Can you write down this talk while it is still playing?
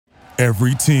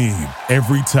Every team,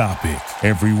 every topic,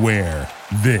 everywhere.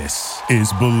 This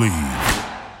is Believe.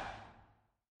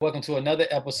 Welcome to another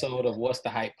episode of What's the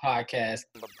Hype podcast.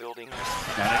 The building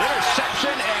and an interception,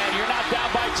 and you're not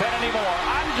down by 10 anymore.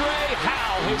 Andre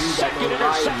Howe, his second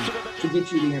interception to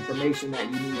get you the information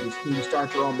that you need to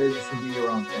start your own business and do your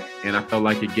own thing. And I felt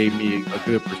like it gave me a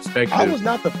good perspective. I was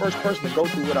not the first person to go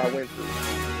through what I went through.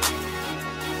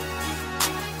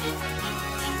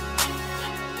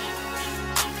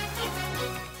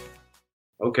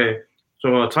 Okay,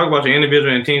 so talk about your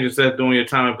individual and team success during your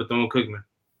time at Bethune-Cookman.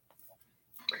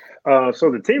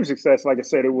 So the team success, like I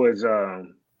said, it was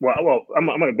I'm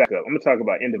going to back up. I'm going to talk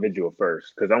about individual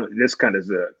first because this kind of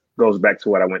goes back to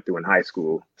what I went through in high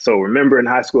school. So remember in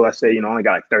high school, I say, I only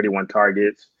got like 31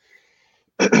 targets.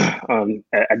 I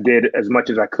did as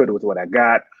much as I could with what I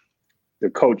got.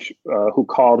 The coach who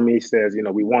called me says,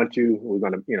 we want you. We're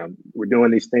going to, we're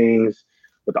doing these things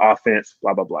with the offense,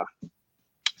 blah, blah, blah.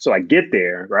 So I get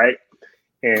there, right?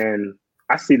 And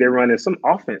I see they're running some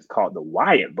offense called the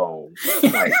Wyatt Bone.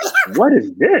 Like, what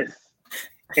is this?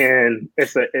 And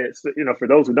it's for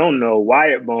those who don't know,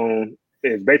 Wyatt Bone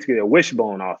is basically a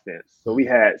wishbone offense. So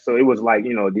it was like,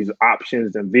 these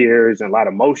options and veers and a lot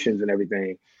of motions and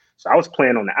everything. So I was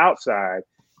playing on the outside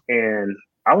and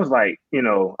I was like, I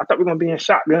thought we were going to be in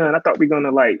shotgun. I thought we were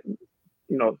going to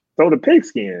throw the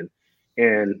pigskin,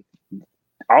 and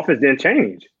offense didn't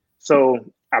change. So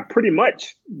I pretty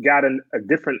much got a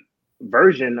different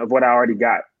version of what I already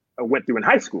went through in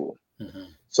high school. Mm-hmm.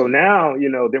 So now,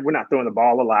 we're not throwing the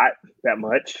ball a lot that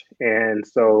much. And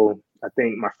so I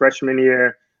think my freshman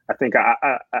year, I think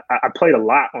I played a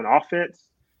lot on offense,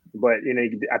 but,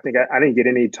 I think I didn't get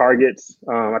any targets.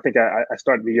 I think I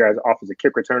started the year off as a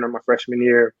kick returner my freshman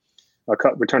year,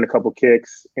 returned a couple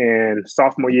kicks. And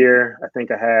sophomore year, I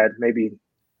think I had maybe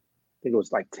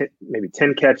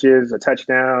 10 catches, a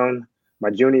touchdown. My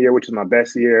junior year, which was my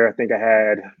best year, I think I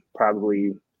had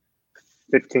probably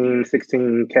 15,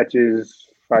 16 catches,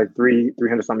 probably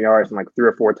 300 some yards and like 3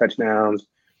 or 4 touchdowns.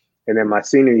 And then my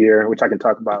senior year, which I can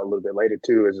talk about a little bit later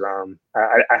too, is I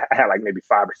had like maybe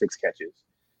 5 or 6 catches.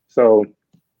 So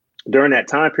during that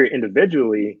time period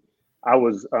individually, I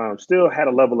was still had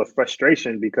a level of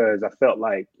frustration because I felt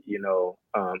like,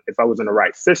 if I was in the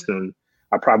right system,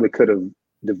 I probably could have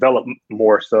developed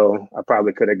more. So I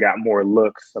probably could have got more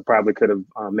looks. I probably could have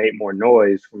made more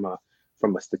noise from a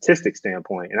statistic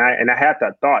standpoint. And I had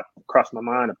that thought cross my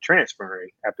mind of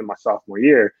transferring after my sophomore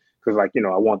year because,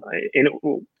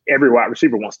 every wide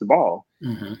receiver wants the ball.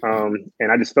 Mm-hmm.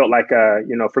 And I just felt like,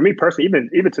 for me personally,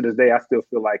 even to this day, I still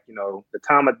feel like, the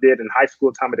time I did in high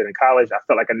school, time I did in college, I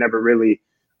felt like I never really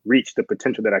reached the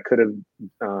potential that I could have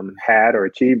had or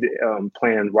achieved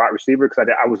playing wide receiver because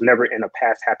I was never in a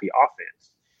pass-happy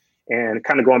offense. And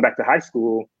kind of going back to high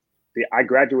school, I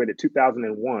graduated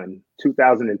 2001.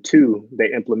 2002,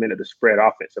 they implemented the spread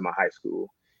offense in my high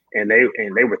school, and they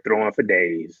were throwing for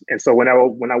days. And so when I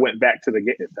went back to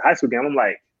the high school game, I'm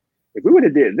like, if we would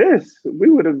have did this, we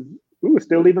would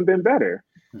still even been better.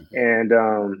 Mm-hmm. And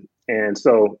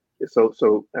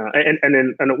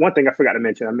then one thing I forgot to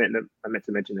mention, I meant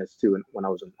to mention this too. When I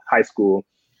was in high school,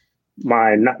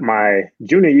 my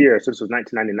junior year, so this was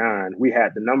 1999, we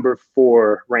had the number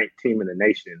 4 ranked team in the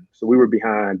nation. So we were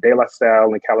behind De La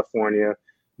Salle in California,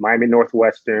 Miami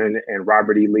Northwestern, and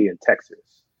Robert E. Lee in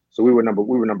Texas. So we were number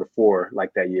 4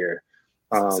 like that year.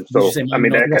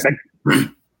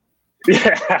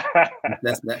 Yeah,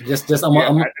 that's just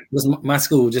my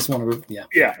school. Just want to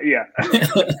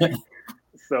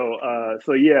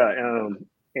yeah.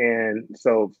 And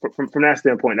so from that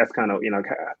standpoint, that's kind of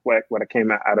what I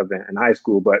came out of in high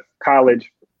school. But college,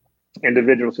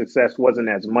 individual success wasn't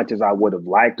as much as I would have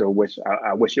liked or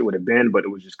I wish it would have been. But it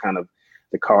was just kind of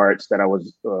the cards that I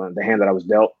was the hand that I was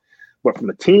dealt. But from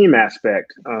a team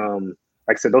aspect, like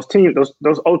I said, those 02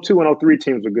 and 03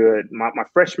 teams were good. My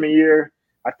freshman year,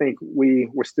 I think we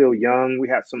were still young. We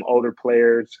had some older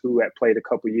players who had played a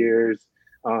couple years.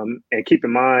 And keep in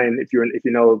mind, if you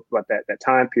know about that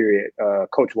time period,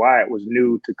 Coach Wyatt was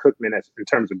new to Cookman in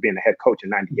terms of being a head coach in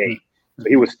 '98. Mm-hmm. So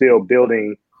he was still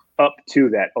building up to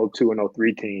that 02 and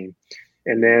 03 team.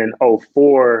 And then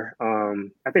 04,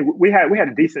 I think we had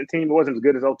a decent team. It wasn't as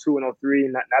good as 02 and 03,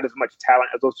 not as much talent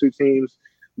as those two teams.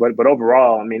 But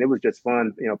overall, I mean, it was just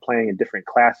fun, playing in different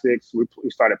classics. We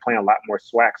started playing a lot more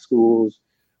SWAC schools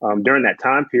during that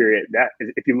time period. That,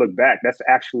 if you look back, that's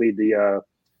actually the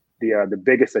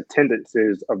biggest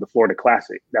attendances of the Florida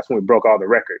Classic. That's when we broke all the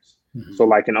records. Mm-hmm. So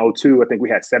like in 02, I think we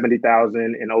had 70,000.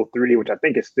 In 03, which I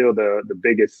think is still the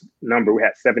biggest number, we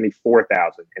had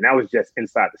 74,000. And that was just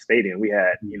inside the stadium. We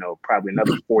had, probably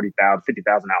another 40,000,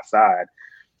 50,000 outside.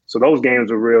 So those games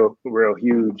were real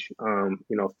huge,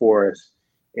 for us.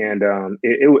 And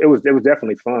it was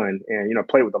definitely fun, and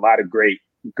played with a lot of great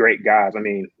guys. I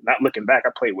mean, not looking back, I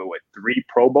played with 3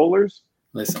 Pro Bowlers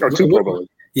or 2 Pro Bowlers.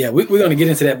 Yeah, we're going to get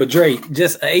into that. But Dre,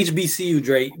 just HBCU,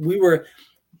 Dre, we were,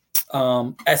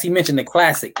 as he mentioned, the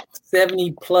classic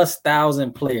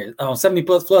 70,000+ players,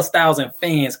 70,000+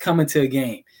 fans coming to a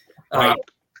game. Wow.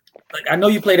 I know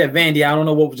you played at Vandy. I don't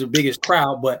know what was the biggest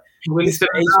crowd, but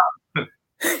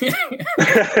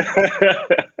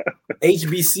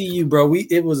HBCU, bro.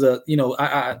 It was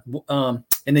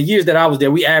in the years that I was there,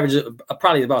 we averaged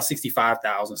probably about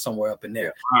 65,000 somewhere up in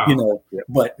there. Wow.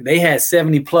 But they had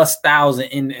 70,000+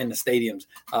 in the stadiums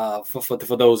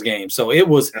for those games. So it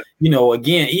was,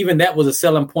 again, even that was a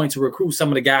selling point to recruit some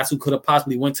of the guys who could have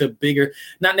possibly went to a bigger,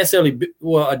 not necessarily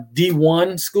a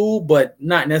D1 school, but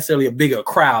not necessarily a bigger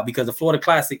crowd, because the Florida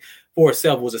Classic for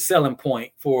itself was a selling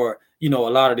point for a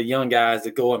lot of the young guys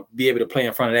to go and be able to play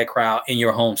in front of that crowd in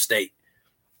your home state.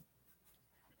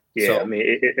 Yeah, so, I mean,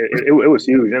 it was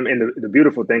huge. I mean, the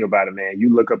beautiful thing about it, man,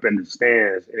 you look up in the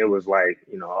stands and it was like,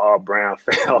 all brown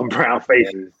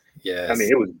faces. Yeah. I mean,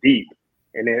 it was deep,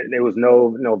 and there was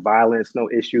no violence, no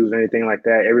issues, anything like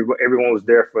that. Everyone was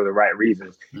there for the right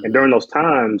reasons. Mm-hmm. And during those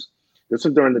times, this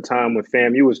was during the time when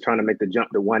FAMU was trying to make the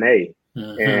jump to 1A.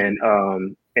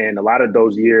 Mm-hmm. And a lot of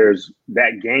those years,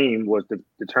 that game was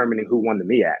determining who won the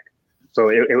MEAC. So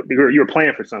you were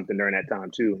playing for something during that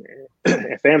time too,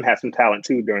 and FAM had some talent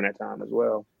too during that time as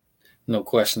well. No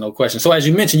question. So as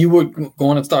you mentioned, you were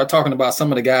going to start talking about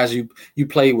some of the guys you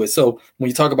played with. So when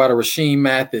you talk about a Rasheem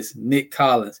Mathis, Nick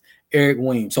Collins, Eric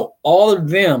Weems, so all of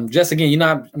them, just again, you're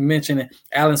not mentioning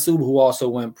Alan Suba, who also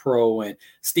went pro, and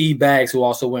Steve Baggs, who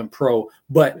also went pro,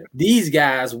 but these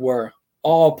guys were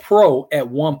all pro at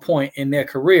one point in their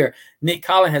career. Nick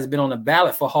Collins has been on the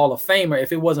ballot for Hall of Famer.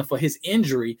 If it wasn't for his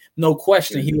injury, no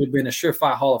question, he would have been a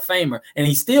surefire Hall of Famer. And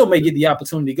he still may get the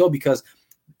opportunity to go, because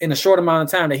in a short amount of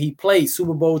time that he played,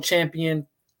 Super Bowl champion,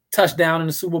 touchdown in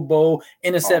the Super Bowl,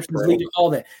 interceptions leader,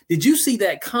 all that. Did you see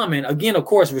that coming? Again, of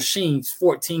course, Rasheem's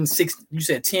 14, 16, you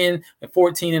said 10 and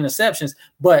 14 interceptions,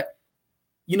 but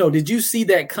did you see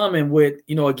that coming with,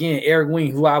 again, Eric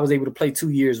Weems, who I was able to play 2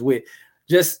 years with?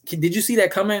 Did you see that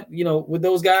coming, with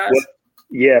those guys? Well,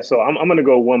 yeah, so I'm going to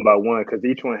go one by one, because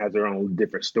each one has their own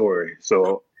different story.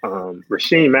 So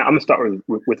Rasheem, I'm going to start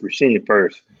with Rasheem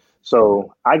first.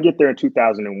 So I get there in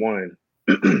 2001.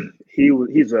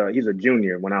 He's a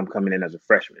junior when I'm coming in as a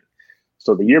freshman.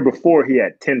 So the year before, he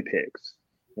had 10 picks.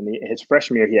 And his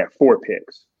freshman year, he had 4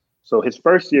 picks. So his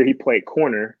first year, he played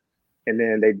corner. And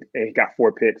then he got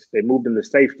 4 picks. They moved him to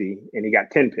safety, and he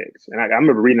got 10 picks. And I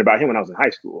remember reading about him when I was in high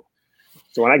school.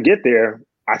 So when I get there,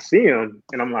 I see him,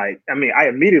 and I'm like, I'm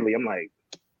like,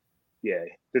 yeah,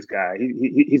 this guy,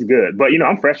 he's good. But,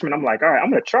 I'm freshman. I'm like, all right, I'm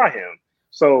going to try him.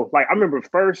 So, like, I remember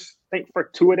for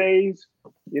 2-a-days,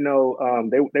 they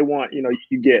want,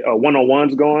 you get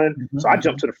one-on-ones going. Mm-hmm. So I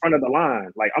jumped to the front of the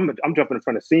line. Like, I'm jumping in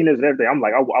front of seniors and everything. I'm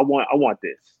like, I want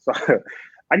this. So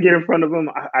I get in front of him.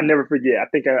 I never forget. I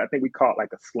think we caught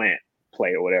like a slant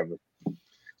play or whatever.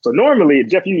 So normally,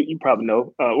 Jeff, you probably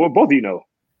know, well, both of you know,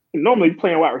 normally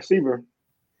playing wide receiver,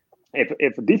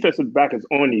 if a defensive back is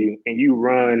on you and you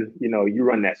run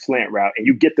that slant route and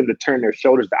you get them to turn their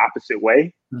shoulders the opposite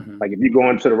way, like if you go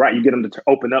into the right, you get them to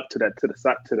open up to the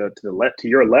side, to the left, to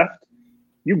your left,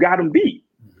 you got them beat,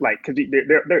 like, because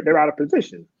they're out of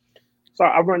position. So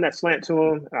I run that slant to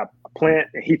him, I plant,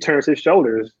 and he turns his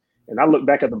shoulders, and I look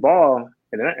back at the ball,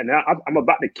 and I'm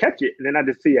about to catch it, and then I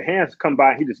just see a hand come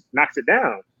by, and he just knocks it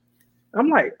down. I'm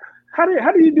like, how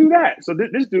did you do that? So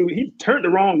this dude, he turned the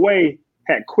wrong way,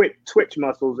 had quick twitch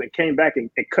muscles, and came back and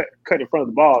cut in front of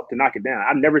the ball to knock it down.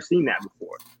 I've never seen that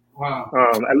before. Wow.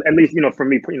 At least, for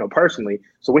me, personally.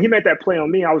 So when he made that play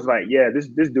on me, I was like, yeah, this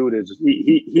dude is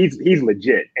he's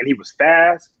legit, and he was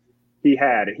fast. He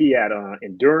had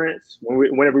endurance.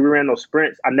 Whenever we ran those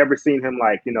sprints, I never seen him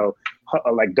like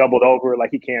doubled over,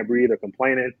 like he can't breathe or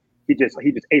complaining. He just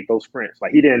ate those sprints.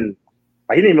 Like he didn't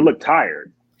even look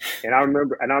tired. And I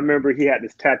remember he had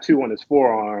this tattoo on his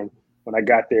forearm when I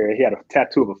got there. He had a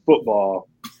tattoo of a football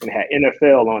and it had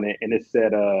NFL on it, and it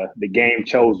said, "The game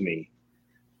chose me."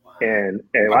 And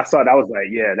I saw that, I was like,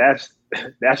 yeah,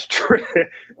 that's true.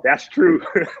 That's true.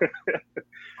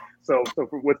 So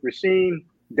with Rasheem,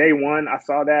 day one, I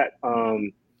saw that.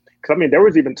 Because there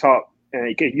was even talk,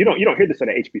 and you don't hear this at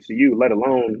a HBCU, let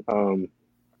alone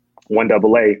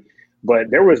 1AA. But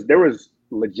there was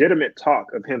legitimate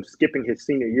talk of him skipping his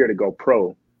senior year to go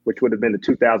pro, which would have been the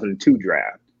 2002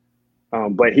 draft.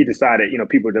 But he decided,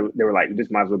 people, they were like, you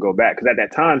just might as well go back. Because at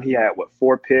that time, he had,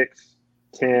 4 picks,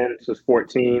 10, so it's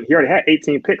 14. He already had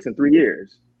 18 picks in 3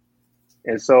 years.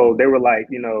 And so they were like,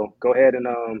 go ahead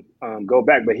and go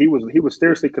back. But he was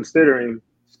seriously considering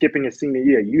skipping his senior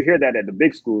year. You hear that at the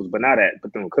big schools, but not at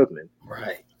Bethune-Cookman.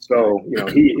 Right. So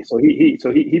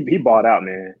he balled out,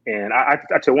 man. And I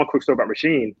tell one quick story about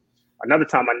Rasheem. Another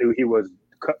time I knew he was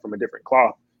cut from a different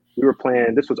cloth. We were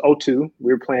playing. This was 2002.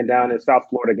 We were playing down in South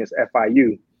Florida against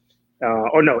FIU,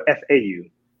 FAU.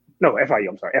 No, FIU.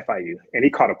 I'm sorry, FIU. And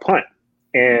he caught a punt.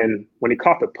 And when he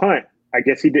caught the punt, I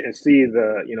guess he didn't see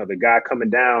the guy coming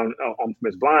down from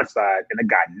his blind side, and the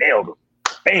guy nailed him.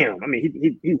 Bam! I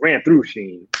mean, he ran through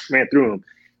Rasheem, ran through him.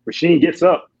 Rasheem gets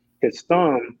up, his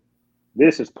thumb,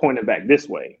 this is pointing back this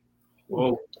way.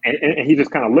 Whoa. And he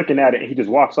just kind of looking at it, and he just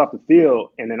walks off the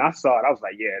field. And then I saw it, I was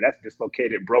like, yeah, that's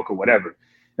dislocated, broke, or whatever.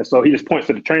 And so he just points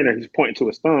to the trainer, he's pointing to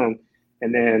his thumb,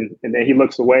 and then he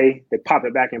looks away. They pop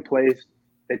it back in place.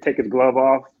 They take his glove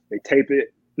off. They tape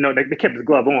it. No, they kept his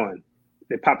glove on.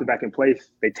 They popped it back in place.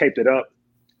 They taped it up.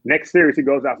 Next series, he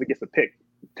goes out and gets a pick,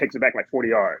 takes it back like 40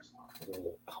 yards.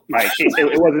 Like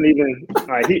it wasn't even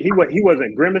like he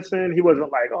wasn't grimacing. He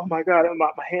wasn't like, oh my God,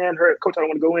 my hand hurt. Coach, I don't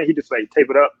want to go in. He just like tape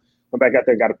it up, went back out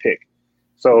there, got a pick.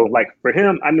 So like for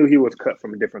him, I knew he was cut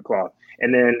from a different cloth.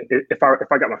 And then if I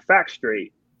got my facts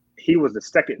straight, he was the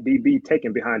second DB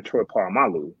taken behind Troy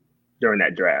Polamalu during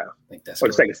that draft, or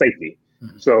the second safety.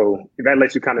 Mm-hmm. So that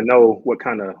lets you kind of know what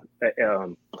kind of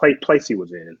place he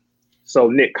was in. So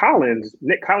Nick Collins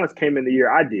came in the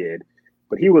year I did,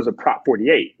 but he was a prop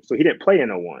 48, so he didn't play in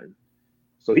 01.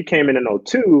 So he came in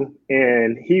 02,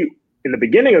 and he in the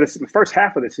beginning of the first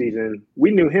half of the season,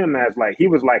 we knew him as like he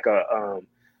was like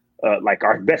like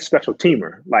our best special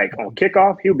teamer. Like on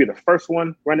kickoff, he would be the first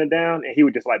one running down, and he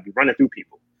would just like be running through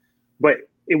people. But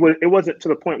it wasn't to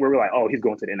the point where we're like, oh, he's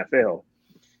going to the NFL.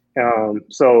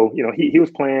 So he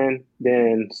was playing.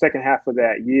 Then second half of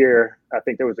that year, I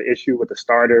think there was an issue with the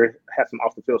starter, had some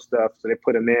off the field stuff, so they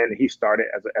put him in, and he started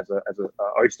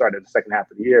he started the second half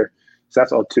of the year. So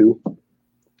that's 02.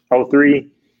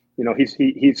 03,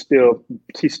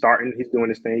 he's starting, he's doing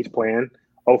his thing, he's playing.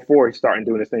 04, he's starting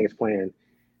doing his thing, he's playing.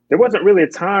 There wasn't really a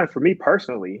time for me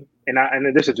personally,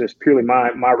 and this is just purely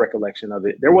my recollection of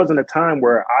it. There wasn't a time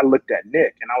where I looked at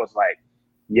Nick and I was like,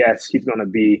 yes, he's going to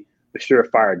be the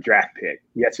surefire draft pick.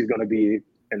 Yes, he's going to be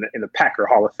in the Packer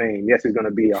Hall of Fame. Yes, he's going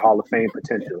to be a Hall of Fame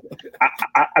potential.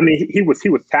 I mean, he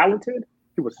was talented.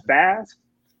 He was fast.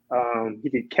 He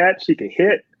could catch. He could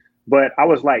hit. But I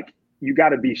was like, you got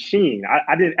to be Sheen.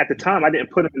 I didn't at the time. I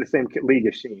didn't put him in the same league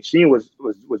as Sheen. Sheen was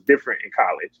different in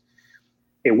college.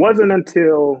 It wasn't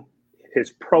until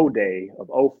his pro day of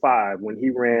 05 when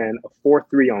he ran a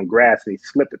 4.3 on grass and he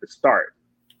slipped at the start.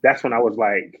 That's when I was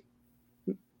like,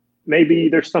 maybe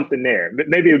there's something there.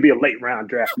 Maybe it would be a late round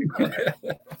draft pick.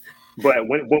 But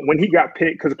when he got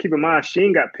picked, because keep in mind,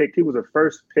 Sheen got picked. He was the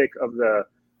first pick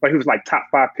he was like top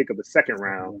 5 pick of the second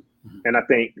round. And I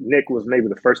think Nick was maybe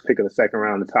the first pick of the second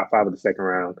round, the top 5 of the second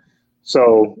round.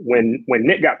 So when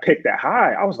Nick got picked that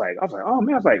high, I was like, oh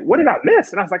man, what did I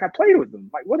miss? And I was like, I played with him.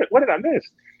 Like, what did I miss?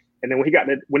 And then when he got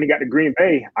to Green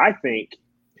Bay, I think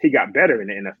he got better in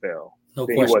the NFL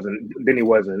than he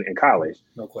was in college.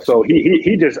 No question. So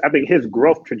he just, I think his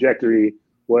growth trajectory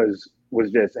was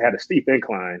just had a steep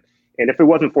incline. And if it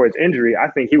wasn't for his injury, I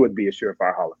think he would be a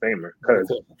surefire Hall of Famer.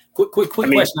 Quick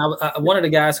question. One of the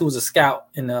guys who was a scout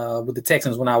with the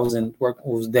Texans when I was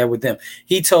was there with them.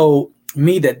 He told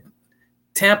me that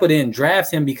Tampa didn't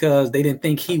draft him because they didn't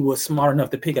think he was smart enough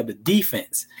to pick up the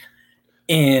defense.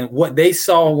 And what they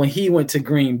saw when he went to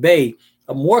Green Bay,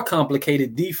 a more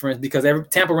complicated defense because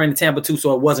Tampa ran to Tampa too,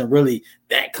 so it wasn't really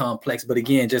that complex. But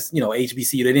again, just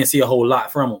HBCU, they didn't see a whole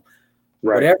lot from him.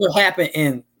 Right. Whatever happened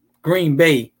in Green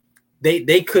Bay,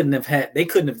 they couldn't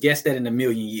have guessed that in a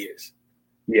million years.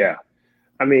 Yeah,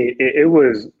 I mean, it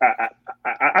was.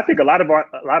 I think a lot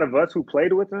of us who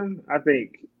played with him, I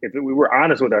think if we were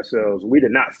honest with ourselves, we did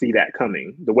not see that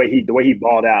coming. The way he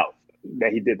balled out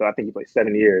that he did, I think he played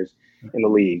 7 years in the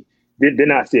league. Did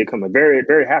not see it coming. Very,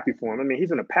 very happy for him. I mean, he's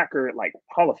in a Packer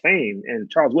Hall of Fame, and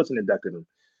Charles Woodson inducted him.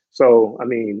 So, I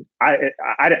mean,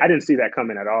 I didn't see that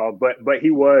coming at all. But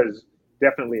he was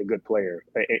definitely a good player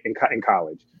in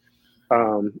college.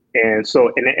 And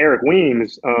then Eric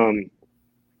Weems.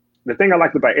 The thing I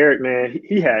liked about Eric, man,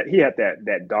 he had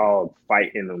that dog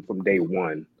fight in him from day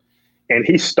one, and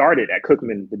he started at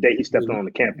Cookman the day he stepped on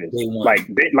the campus. Like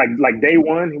day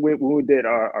one, when we did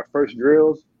our first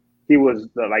drills, he was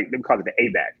they call it the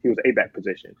A-back. He was A-back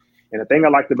position. And the thing I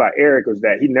liked about Eric was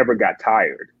that he never got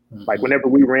tired. Mm-hmm. Like whenever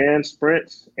we ran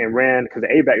sprints and because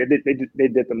the A-back, they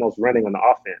did the most running on the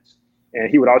offense. And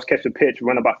he would always catch a pitch,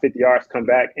 run about 50 yards, come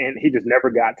back, and he just never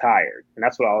got tired. And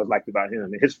that's what I always liked about him.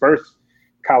 And his first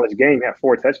college game, he had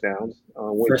 4 touchdowns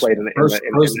when he played in the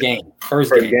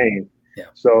first game. Yeah.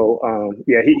 So,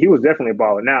 he was definitely a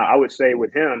baller. Now, I would say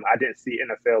with him, I didn't see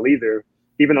NFL either.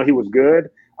 Even though he was good,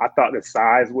 I thought the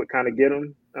size would kind of get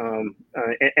him,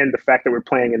 and the fact that we're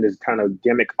playing in this kind of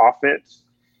gimmick offense.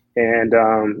 And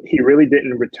he really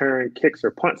didn't return kicks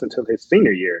or punts until his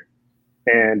senior year.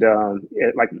 And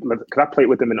because I played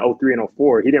with him in 03 and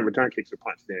 04, he didn't return kicks or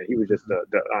punts then. He was just the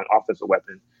offensive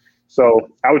weapon. So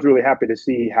I was really happy to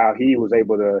see how he was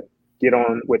able to get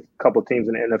on with a couple teams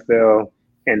in the NFL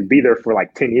and be there for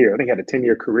like 10 years. I think he had a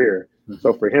 10-year career. Mm-hmm.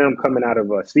 So for him coming out of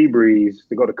Seabreeze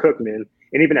to go to Cookman,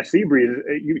 and even at Seabreeze,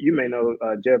 you may know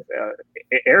Jeff,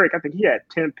 Eric, I think he had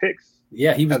 10 picks.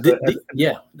 Yeah, he was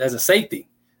as a safety.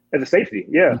 As a safety,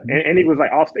 yeah, mm-hmm. and he was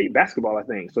like all-state basketball, I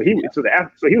think. So he was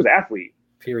an athlete.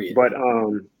 Period. But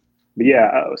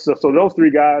so those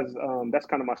 3 guys, that's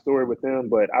kind of my story with them.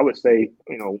 But I would say,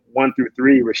 1 through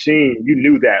 3, Rasheem, you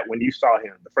knew that when you saw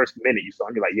him, the first minute you saw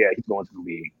him, you're like, yeah, he's going to the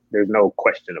league. There's no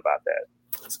question about that.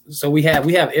 So we have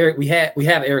Eric. We have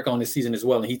Eric on this season as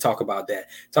well, and he talk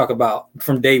about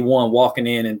from day one walking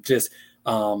in and just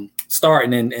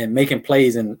starting and making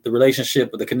plays and the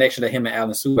relationship, the connection that him and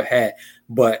Alan Suba had.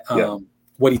 But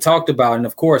what he talked about, and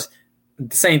of course,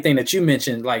 the same thing that you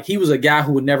mentioned, like he was a guy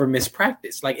who would never miss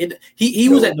practice. Like he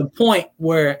was at the point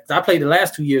where I played the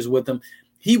last 2 years with him.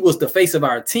 He was the face of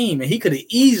our team, and he could have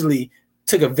easily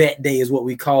took a vet day, is what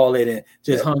we call it, and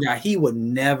just hung out. He would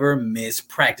never miss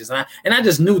practice, and I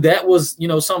just knew that was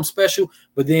something special.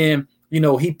 But then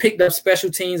he picked up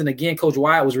special teams, and again, Coach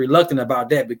Wyatt was reluctant about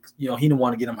that because he didn't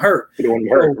want to get him hurt. He didn't want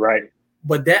him hurt, right?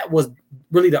 But that was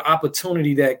really the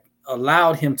opportunity that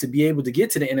allowed him to be able to get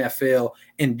to the NFL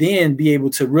and then be able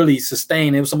to really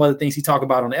sustain. There was some other things he talked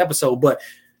about on the episode, but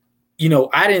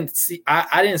I didn't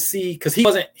see because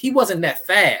he wasn't that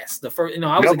fast. The first,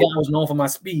 I was a guy who was known for my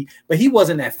speed, but he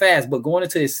wasn't that fast. But going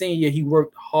into his senior year, he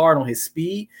worked hard on his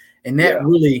speed, and that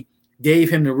really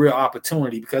gave him the real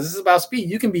opportunity because this is about speed.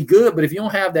 You can be good, but if you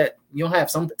don't have that, you don't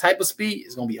have some type of speed,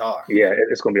 it's gonna be hard. Yeah,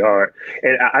 it's gonna be hard.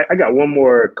 And I got one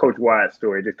more Coach Wyatt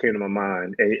story just came to my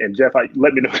mind. And Jeff,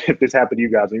 let me know if this happened to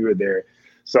you guys when you were there.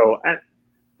 So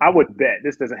I would bet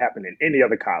this doesn't happen in any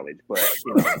other college, but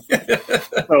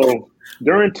so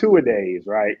during 2-a-days,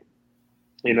 right?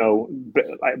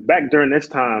 Like back during this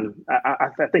time, I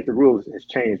think the rules has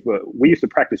changed, but we used to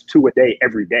practice 2-a-day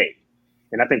every day.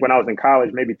 And I think when I was in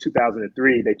college, maybe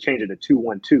 2003, they changed it to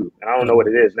 2-1-2. And I don't know what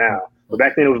it is now, but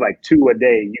back then it was like 2 a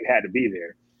day. You had to be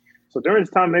there. So during this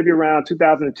time, maybe around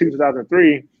 2002,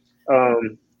 2003,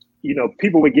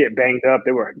 people would get banged up.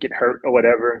 They would get hurt or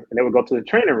whatever, and they would go to the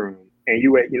training room. And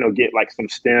you would, get like some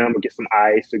stem or get some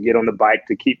ice or get on the bike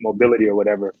to keep mobility or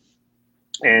whatever.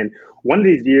 And one of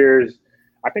these years,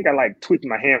 I think I like tweaked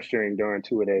my hamstring during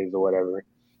 2-a-days or whatever.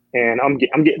 And I'm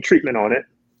getting treatment on it.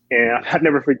 And I'd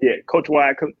never forget Coach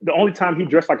Wyatt. The only time he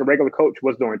dressed like a regular coach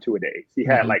was during 2-a-days. He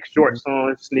had like shorts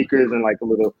on, sneakers, and like a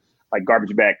little like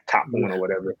garbage bag top on or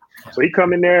whatever. So he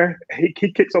come in there, he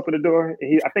kicks open the door,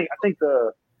 and I think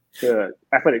the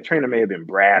athletic trainer may have been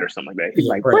Brad or something like that. He's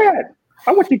like, Brad,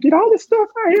 I want you to get all this stuff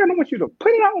out here, and I want you to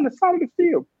put it out on the side of the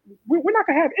field. We're not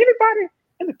gonna have anybody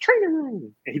in the training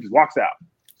room. And he just walks out.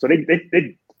 So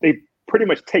they pretty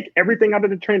much take everything out of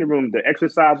the training room, the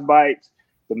exercise bikes,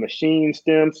 the machine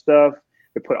stem stuff.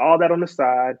 They put all that on the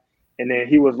side, and then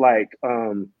he was like,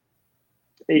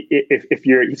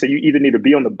 he said you either need to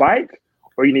be on the bike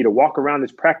or you need to walk around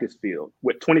this practice field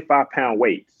with 25-pound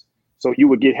weights. So you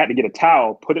would had to get a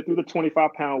towel, put it through the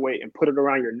 25-pound weight, and put it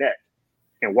around your neck,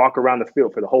 and walk around the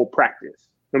field for the whole practice,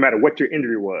 no matter what your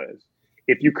injury was.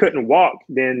 If you couldn't walk,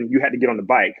 then you had to get on the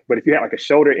bike. But if you had like a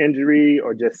shoulder injury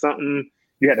or just something,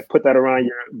 you had to put that around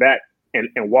your back and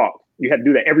walk. You had to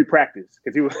do that every practice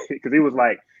because he was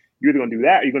like, you're either gonna do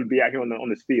that or you're gonna be out here on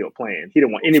this field playing. He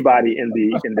didn't want anybody in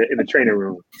the training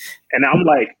room. And I'm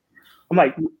like,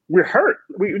 we're hurt.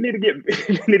 We need to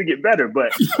get better.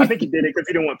 But I think he did it because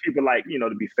he didn't want people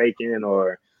to be faking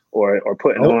or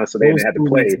putting on so they didn't have to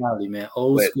play. Mentality, man.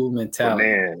 Old school mentality.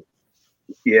 Man.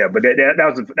 Yeah, but that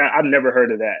was I've never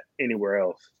heard of that anywhere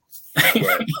else.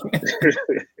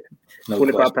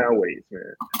 25-pound weights,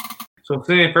 man. So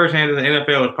seeing firsthand that the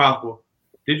NFL is possible,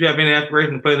 did you have any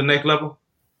aspiration to play the next level?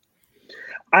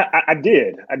 I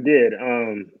did. I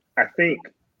think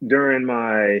during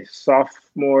my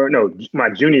my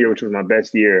junior year, which was my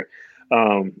best year,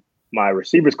 my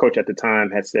receivers coach at the time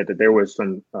had said that there was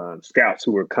some scouts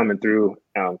who were coming through,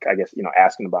 I guess,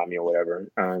 asking about me or whatever.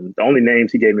 The only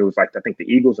names he gave me was I think the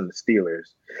Eagles and the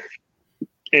Steelers.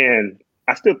 And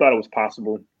I still thought it was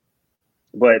possible.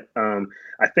 But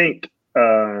I think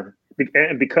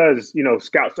and because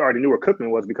scouts already knew where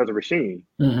Cookman was because of Rasheem,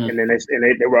 Mm-hmm. and then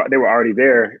they were already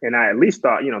there, and I at least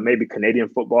thought maybe Canadian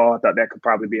football. I thought that could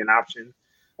probably be an option,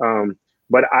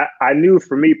 but I knew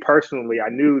for me personally, I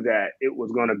knew that it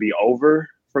was going to be over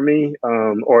for me,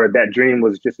 or that dream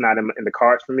was just not in the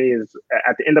cards for me. Is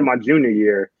at the end of my junior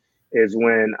year is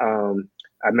when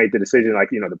I made the decision,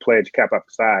 the pledge Kappa Alpha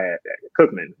Psi at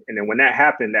Cookman, and then when that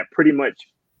happened, that pretty much,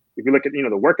 if you look at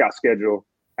the workout schedule.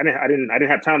 I didn't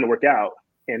have time to work out,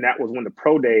 and that was when the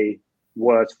pro day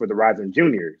was for the rising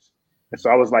juniors. And so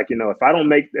I was like, if I don't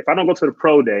go to the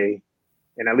pro day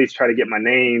and at least try to get my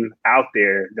name out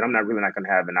there, then I'm not going to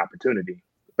have an opportunity.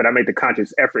 But I made the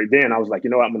conscious effort then. I was like,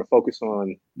 I'm going to focus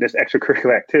on this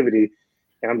extracurricular activity,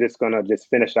 and I'm just going to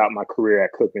finish out my career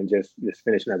at Cook and just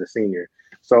finishing as a senior.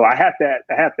 So I had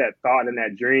that thought and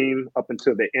that dream up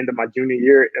until the end of my junior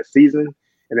year season.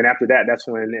 And then after that, that's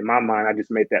when, in my mind, I just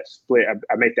made that split.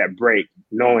 I made that break,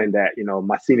 knowing that,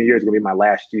 my senior year is going to be my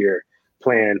last year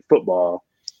playing football.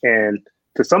 And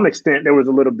to some extent, there was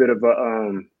a little bit of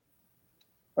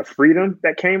a freedom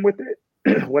that came with it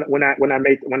when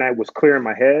I was clear in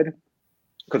my head.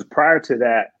 Because prior to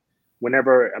that,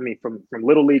 from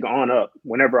Little League on up,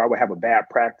 whenever I would have a bad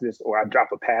practice or I drop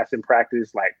a pass in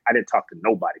practice, I didn't talk to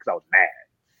nobody because I was mad.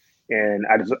 And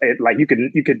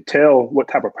you could tell what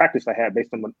type of practice I had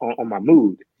based on my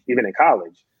mood, even in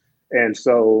college. And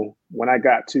so when I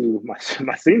got to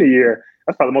my senior year,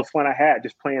 that's probably the most fun I had,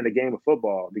 just playing the game of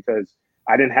football, because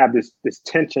I didn't have this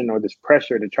tension or this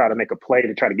pressure to try to make a play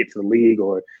to try to get to the league,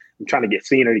 or I'm trying to get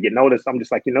seen or to get noticed. I'm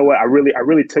just like, you know what? I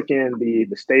really took in the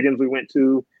stadiums we went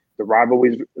to, the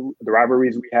rivalries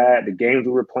we had, the games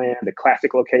we were playing, the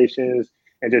classic locations,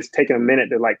 and just taking a minute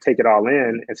to take it all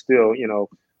in and still,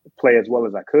 play as well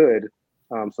as I could.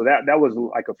 So that was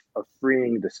like a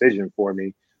freeing decision for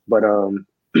me. But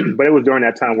but it was during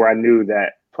that time where I knew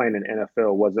that playing in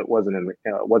NFL wasn't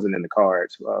in the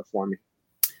cards for me.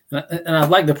 And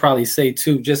I'd like to probably say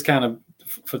too, just kind of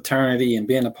fraternity and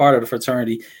being a part of the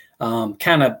fraternity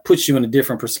kind of puts you in a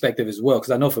different perspective as well. Because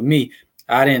I know for me,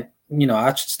 I didn't,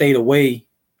 I stayed away.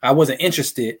 I wasn't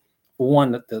interested. For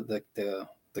one,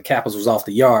 the Kappas was off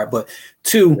the yard, but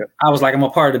two, yep. I was like, I'm a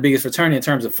part of the biggest fraternity in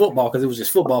terms of football, because it was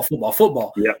just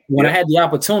football. Yep. When I had the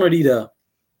opportunity to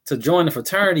join the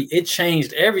fraternity, it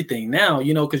changed everything now,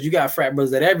 because you got frat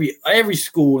brothers at every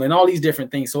school and all these different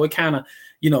things. So it kind of,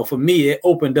 for me, it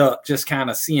opened up just kind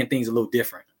of seeing things a little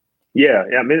different. Yeah.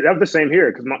 I mean, that was the same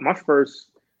here, because my first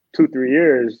 2-3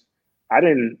 years, I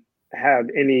didn't have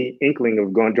any inkling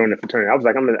of going to join the fraternity. I was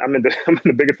like, I'm in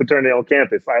the biggest fraternity on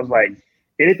campus. I was like,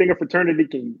 anything a fraternity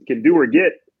can do or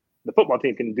get, the football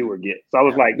team can do or get. So I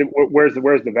was like, where's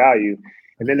the value?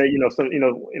 And then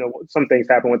some things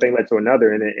happen, one thing led to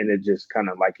another, and it just kind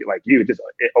of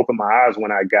it opened my eyes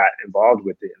when I got involved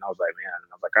with it, and I was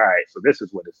like, all right, so this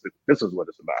is what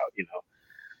it's about,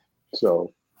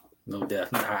 So. No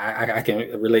doubt, I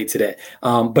can relate to that.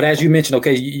 But as you mentioned,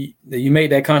 okay, you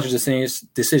made that conscious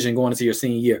decision going into your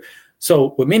senior year.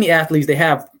 So with many athletes, they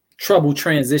have trouble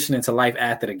transitioning to life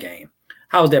after the game.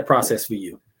 How was that process for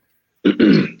you?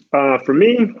 For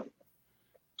me,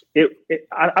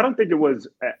 I don't think it was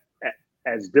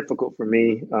as difficult for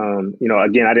me.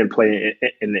 Again, I didn't play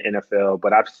in the NFL,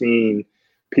 but I've seen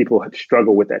people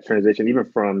struggle with that transition, even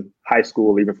from high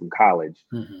school, even from college.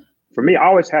 Mm-hmm. For me, I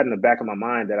always had in the back of my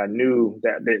mind that I knew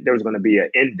that there was going to be an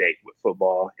end date with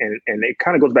football. And it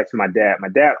kind of goes back to my dad. My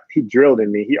dad, he drilled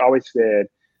in me. He always said,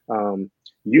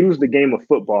 use the game of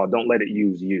football. Don't let it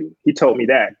use you. He told me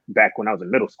that back when I was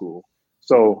in middle school.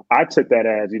 So I took that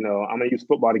as, I'm going to use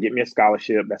football to get me a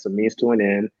scholarship. That's a means to an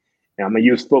end. And I'm going to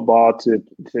use football to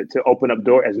open up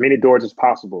as many doors as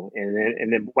possible. And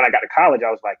then when I got to college,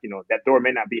 I was like, that door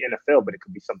may not be NFL, but it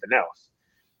could be something else.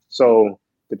 So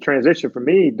the transition for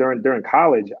me during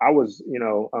college, I was,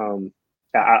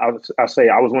 I'll say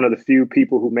I was one of the few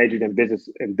people who majored in business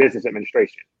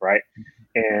administration, right?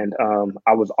 And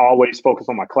I was always focused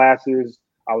on my classes.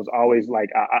 I was always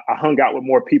I hung out with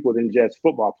more people than just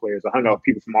football players. I hung out with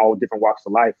people from all different walks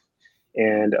of life,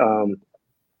 and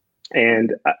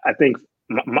I think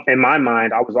in my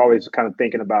mind, I was always kind of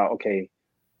thinking about, okay,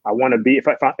 I want to be if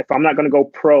I'm not going to go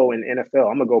pro in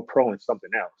NFL, I'm gonna go pro in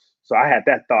something else. So I had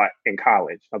that thought in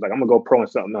college. I was like, I'm gonna go pro in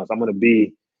something else. I'm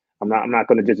not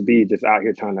going to just be out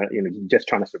here trying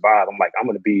to survive. I'm like, I'm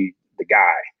going to be the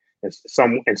guy in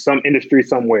some industry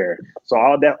somewhere. So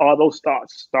all those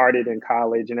thoughts started in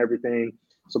college and everything.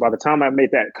 So by the time I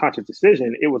made that conscious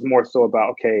decision, it was more so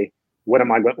about, okay, what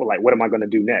am I going to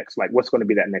do next? Like, what's going to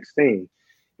be that next thing?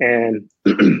 And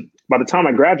by the time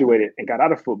I graduated and got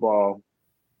out of football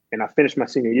and I finished my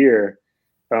senior year,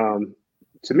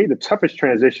 to me, the toughest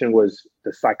transition was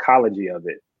the psychology of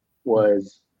it.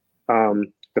 Was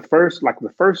the first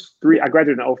 3, I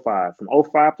graduated in 05. From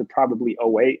 05 to probably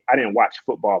 08, I didn't watch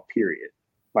football, period.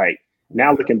 Like,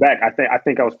 now looking back, I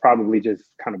think I was probably just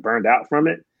kind of burned out from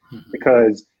it,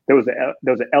 because there was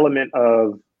an element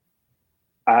of,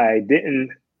 I didn't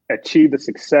achieve the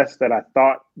success that I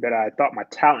thought my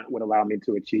talent would allow me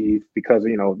to achieve, because,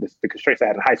 you know, the constraints I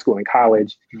had in high school and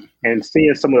college, and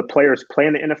seeing some of the players play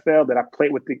in the NFL that I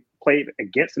played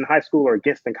against in high school or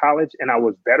against in college, and I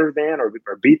was better than or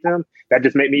beat them. That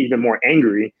just made me even more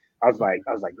angry. I was like,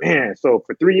 man. So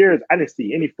for 3 years, I didn't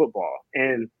see any football,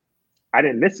 and I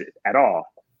didn't miss it at all.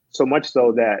 So much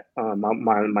so that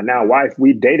my now wife,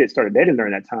 we started dating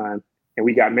during that time, and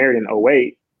we got married in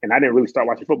 08. And I didn't really start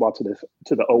watching football to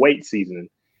the 08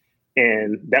 season.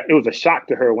 And that it was a shock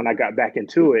to her when I got back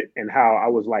into it, and how I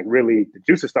was like, really, the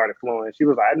juices started flowing. She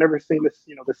was like, I've never seen this,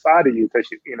 you know, this side of you, because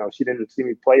she didn't see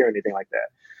me play or anything like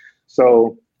that.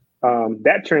 So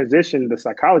that transition, the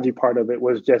psychology part of it,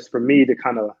 was just for me to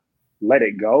kind of let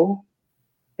it go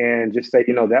and just say,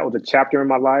 you know, that was a chapter in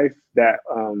my life that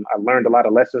I learned a lot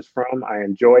of lessons from. I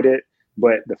enjoyed it,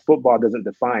 but the football doesn't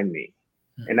define me.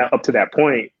 And up to that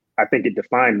point, I think it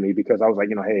defined me, because I was like,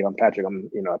 you know, hey, I'm Patrick. I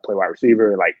play wide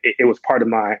receiver. Like, it was part of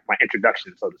my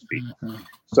introduction, so to speak.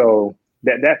 So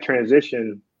that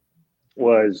transition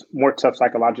was more tough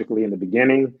psychologically in the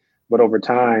beginning, but over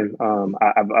time,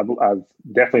 I've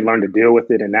definitely learned to deal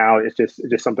with it. And now it's just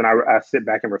something I sit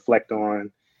back and reflect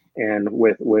on, and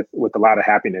with a lot of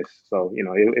happiness. So, you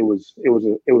know, it was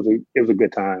a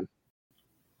good time.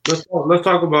 Let's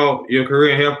talk about your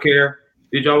career in healthcare.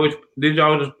 Did you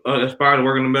always aspire to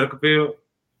work in the medical field?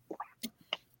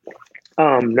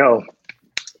 No,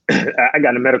 I got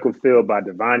in the medical field by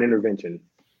divine intervention.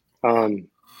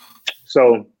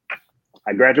 So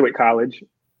I graduate college,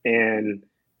 and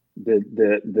I'm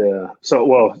gonna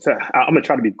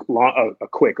try to be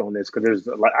quick on this, because there's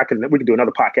we can do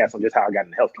another podcast on just how I got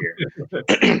in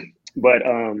healthcare. But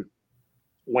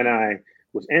when I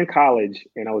was in college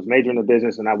and I was majoring in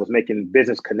business and I was making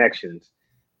business connections,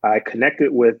 I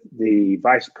connected with the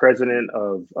vice president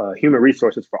of human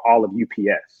resources for all of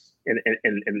UPS in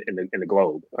the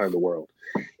globe, or the world.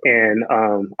 And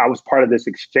I was part of this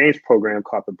exchange program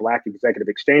called the Black Executive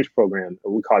Exchange Program.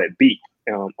 We call it BEAT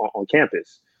on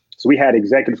campus. So we had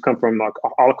executives come from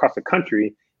all across the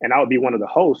country, and I would be one of the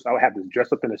hosts. I would have to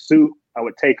dress up in a suit. I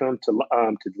would take them to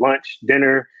lunch,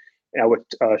 dinner. And I would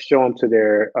show them to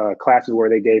their classes where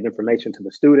they gave information to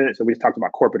the students. And we just talked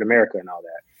about corporate America and all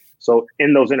that. So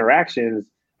in those interactions,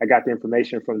 I got the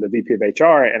information from the VP of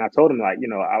HR, and I told him, like, you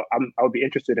know, I would be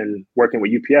interested in working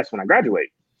with UPS when I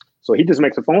graduate. So he just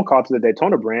makes a phone call to the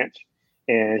Daytona branch,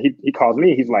 and he calls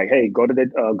me. He's like, hey, go down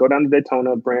to the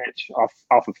Daytona branch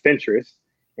off of Fentress.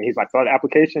 And he's like, fill out the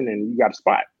application and you got a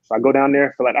spot. So I go down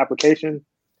there, fill out the application,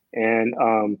 and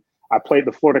I played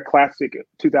the Florida Classic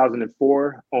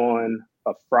 2004 on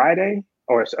a Friday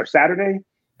or Saturday.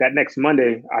 That next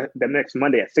Monday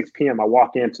at 6 p.m., I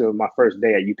walk into my first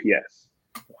day at UPS.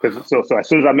 So as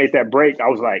soon as I made that break, I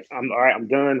was like, all right, I'm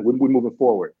done. We're moving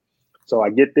forward. So I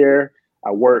get there.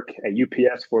 I work at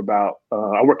UPS for about.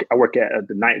 I work at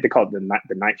the night. They call it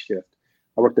the night shift.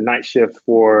 I work the night shift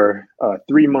for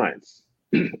 3 months,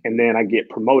 and then I get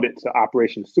promoted to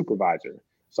operations supervisor.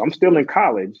 So I'm still in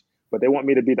college, but they want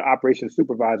me to be the operations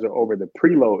supervisor over the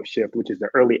preload shift, which is the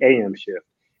early AM shift.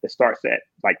 It starts at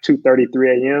like 2:30,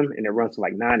 3 a.m. and it runs to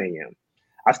like 9 a.m.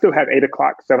 I still have 8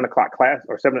 o'clock, 7 o'clock class,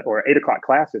 or 8 o'clock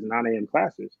classes, 9 a.m.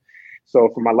 classes. So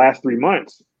for my last 3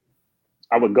 months,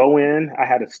 I would go in. I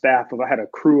had a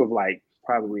crew of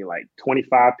probably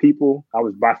 25 people. I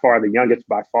was by far the youngest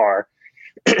by far.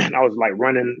 I was like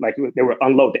running, like they were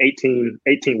unload the 18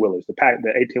 wheelers,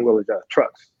 the 18 wheelers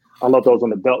trucks, unload those on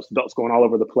the belts going all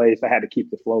over the place. I had to keep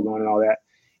the flow going and all that.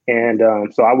 And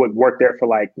so I would work there for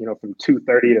from 2:30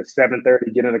 to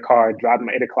 7:30, get in the car, drive to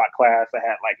my 8 o'clock class. I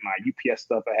had like my UPS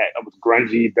stuff. I was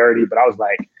grungy, dirty, but I was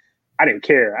like, I didn't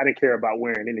care. I didn't care about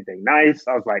wearing anything nice.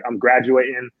 I was like, I'm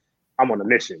graduating. I'm on a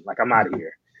mission. Like, I'm out of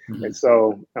here. Mm-hmm. And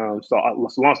so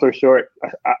long story short,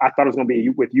 I thought it was going to be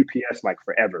with UPS like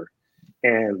forever.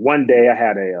 And one day I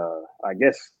had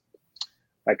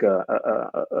I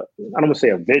don't want to say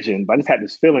a vision, but I just had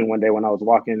this feeling one day when I was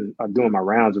walking, doing my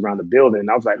rounds around the building.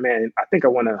 I was like, man, I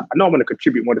know I want to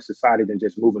contribute more to society than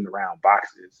just moving around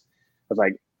boxes. I was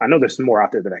like, I know there's some more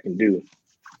out there that I can do.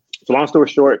 So long story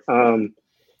short, I'm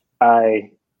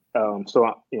from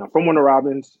Warner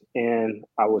Robins, and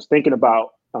I was thinking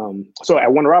about, so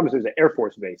at Warner Robins, there's an Air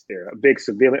Force base there, a big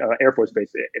civilian Air Force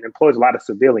base. It employs a lot of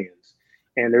civilians.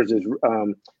 And there's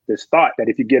this thought that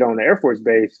if you get on the Air Force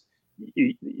base,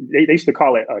 they used to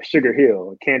call it Sugar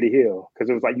Hill, Candy Hill, because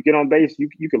it was like you get on base,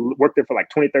 you could work there for like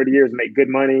 20, 30 years, make good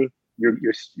money, you're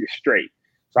straight.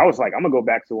 So I was like, I'm gonna go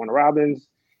back to Warner Robins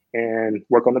and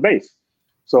work on the base.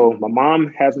 So my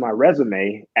mom has my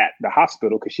resume at the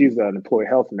hospital because she's an employee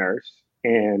health nurse,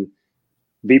 and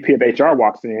VP of HR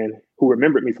walks in who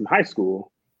remembered me from high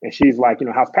school. And she's like,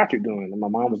 how's Patrick doing? And my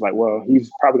mom was like, well,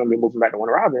 he's probably going to be moving back to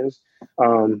Warner Robins.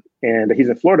 And he's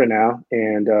in Florida now.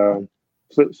 And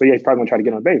so yeah, he's probably going to try to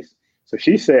get on base. So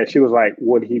she was like,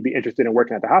 would he be interested in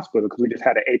working at the hospital? Because we just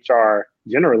had an HR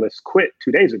generalist quit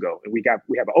 2 days ago, and we have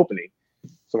an opening.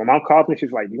 So my mom called me.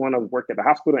 She's like, you want to work at the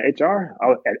hospital in HR?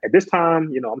 At this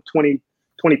time, I'm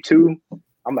 22.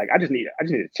 I'm like, I just need a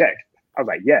check. I was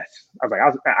like, yes. I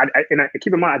was like, and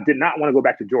keep in mind, I did not want to go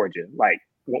back to Georgia. Like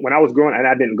when I was growing, and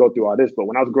I didn't go through all this, but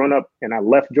when I was growing up and I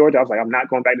left Georgia, I was like, I'm not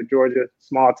going back to Georgia,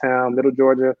 small town, middle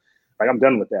Georgia. Like I'm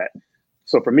done with that.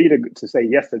 So for me to say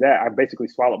yes to that, I basically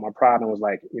swallowed my pride and was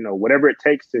like, whatever it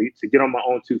takes to get on my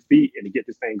own 2 feet and to get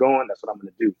this thing going, that's what I'm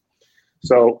going to do.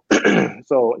 So,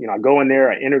 I go in there,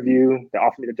 I interview, they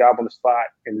offer me the job on the spot.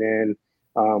 And then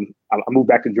I moved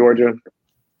back to Georgia,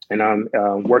 and I'm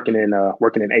working in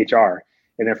HR.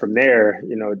 And then from there,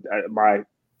 my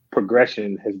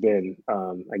progression has been,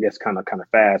 I guess, kind of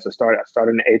fast. I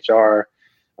started in HR.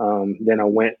 Then I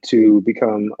went to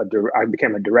became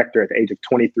a director at the age of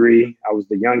 23. I was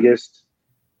the youngest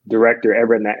director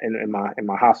ever in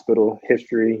my hospital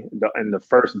history, and the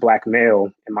first Black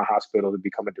male in my hospital to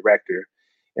become a director.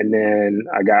 And then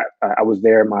I was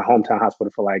there in my hometown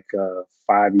hospital for like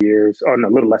 5 years, or no, a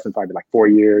little less than 5, like 4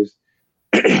 years.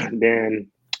 Then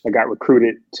I got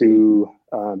recruited to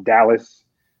Dallas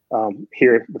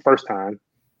here the first time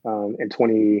in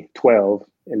 2012.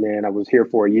 And then I was here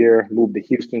for a year, moved to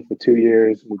Houston for 2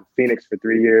 years, moved to Phoenix for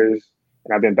 3 years.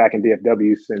 And I've been back in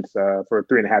DFW since for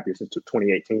 3.5 years, since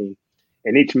 2018.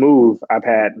 And each move, I've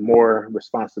had more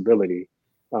responsibility.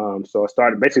 So I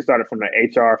started from the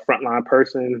HR frontline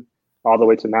person all the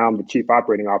way to now I'm the chief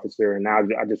operating officer. And now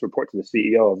I just report to the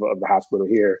CEO of the hospital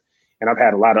here. And I've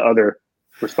had a lot of other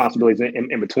responsibilities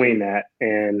in between that.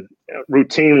 And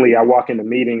routinely I walk into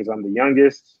meetings, I'm the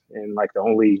youngest and like the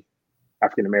only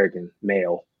African-American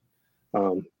male,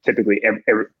 typically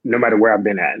no matter where I've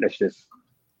been at.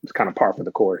 It's kind of par for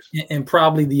the course. And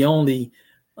probably the only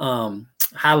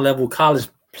high-level college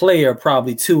player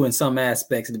probably too in some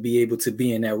aspects to be able to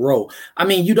be in that role. I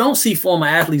mean, you don't see former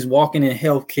athletes walking in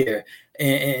healthcare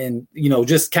and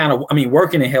just kind of,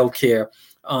 working in healthcare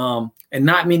and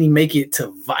not many make it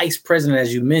to vice president,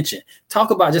 as you mentioned.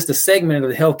 Talk about just a segment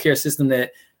of the healthcare system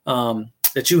that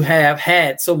you have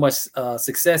had so much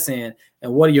success in,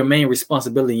 and what are your main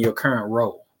responsibilities in your current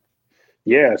role?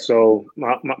 Yeah, so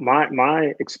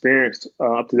my experience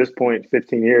up to this point,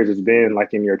 15 years, has been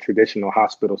like in your traditional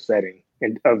hospital setting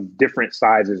and of different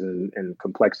sizes and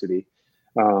complexity.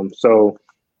 So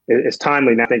it's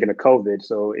timely now thinking of COVID.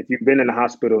 So if you've been in the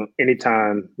hospital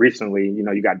anytime recently,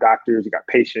 you got doctors, you got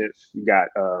patients, you got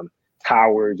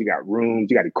towers, you got rooms,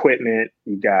 you got equipment,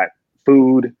 you got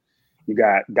food, you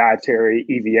got dietary,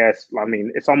 EVS.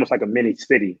 It's almost like a mini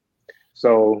city.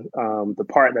 So the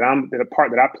part that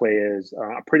I play is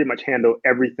I pretty much handle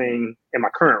everything in my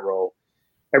current role,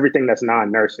 everything that's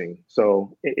non-nursing.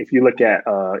 So if you look at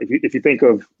if you think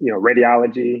of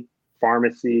radiology,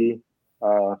 pharmacy,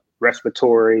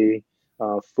 respiratory,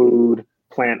 food,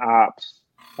 plant ops,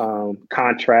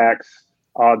 contracts,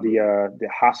 all the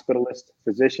hospitalist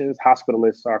physicians.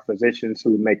 Hospitalists are physicians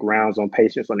who make rounds on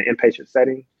patients on the inpatient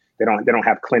setting. They don't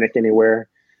have clinic anywhere.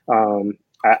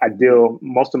 I deal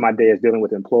most of my day is dealing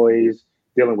with employees,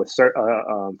 dealing with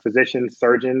physicians,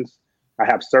 surgeons. I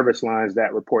have service lines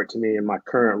that report to me in my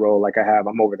current role.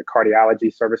 I'm over the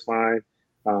cardiology service line,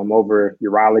 over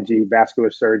urology, vascular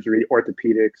surgery,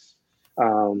 orthopedics,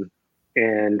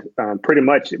 and pretty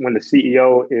much when the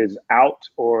CEO is out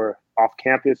or off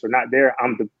campus or not there,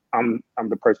 I'm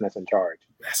the person that's in charge.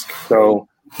 So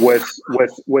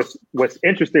what's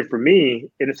interesting for me,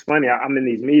 and it's funny, I'm in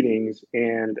these meetings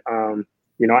and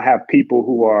I have people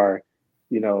who are,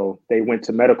 they went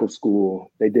to medical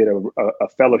school, they did a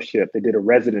fellowship, they did a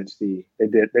residency,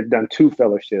 they've done 2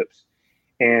 fellowships,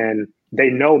 and they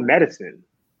know medicine.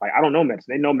 Like, I don't know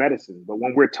medicine, they know medicine. But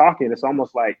when we're talking, it's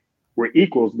almost like we're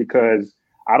equals because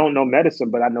I don't know medicine,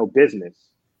 but I know business.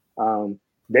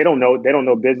 They don't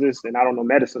know business, and I don't know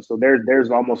medicine. So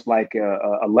there's almost like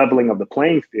a leveling of the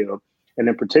playing field. And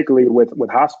then particularly with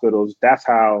hospitals, that's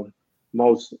how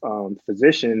most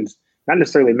physicians not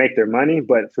necessarily make their money,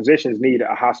 but physicians need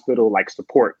a hospital like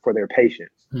support for their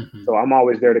patients. Mm-hmm. So I'm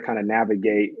always there to kind of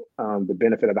navigate the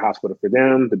benefit of the hospital for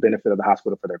them, the benefit of the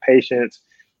hospital for their patients.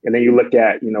 And then you look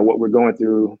at, what we're going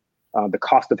through, the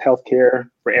cost of healthcare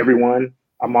for everyone.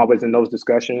 I'm always in those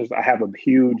discussions. I have a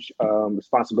huge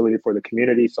responsibility for the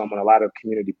community, so I'm on a lot of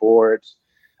community boards.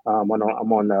 I'm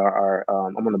on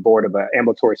the board of an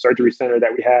ambulatory surgery center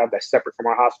that we have that's separate from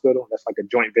our hospital. That's like a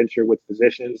joint venture with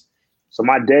physicians. So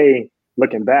my day,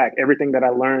 looking back, everything that I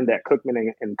learned at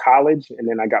Cookman in college, and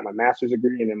then I got my master's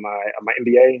degree and then my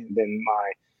MBA, and then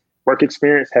my work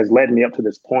experience has led me up to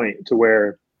this point to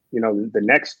where, the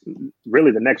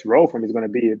next role for me is going to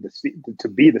be to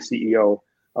be the CEO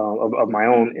of my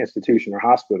own institution or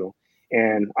hospital.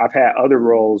 And I've had other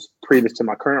roles previous to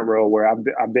my current role where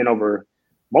I've been over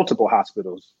multiple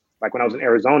hospitals. Like when I was in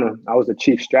Arizona, I was the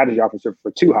chief strategy officer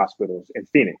for 2 hospitals in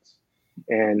Phoenix.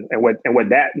 And what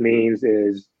that means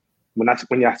is when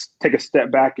you take a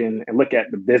step back and look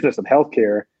at the business of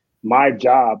healthcare, my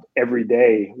job every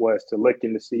day was to look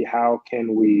in to see how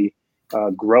can we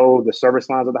grow the service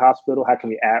lines of the hospital? How can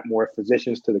we add more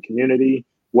physicians to the community?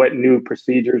 What new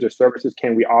procedures or services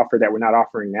can we offer that we're not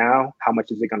offering now? How much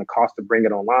is it going to cost to bring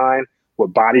it online?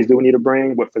 What bodies do we need to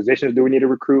bring? What physicians do we need to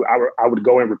recruit? I would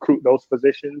go and recruit those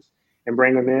physicians and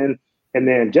bring them in. And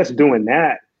then just doing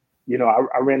that,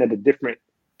 I ran into different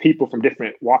people from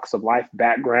different walks of life,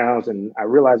 backgrounds. And I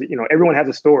realized that, everyone has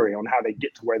a story on how they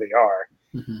get to where they are.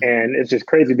 Mm-hmm. And it's just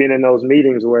crazy being in those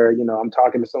meetings where, I'm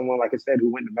talking to someone, like I said,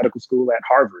 who went to medical school at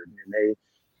Harvard, and they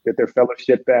did their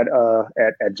fellowship at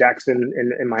Jackson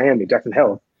in Miami, Jackson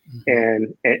Health.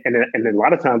 Mm-hmm. And then a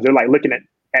lot of times they're like looking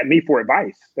at me for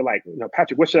advice. They're like,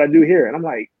 Patrick, what should I do here? And I'm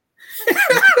like,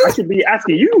 I should be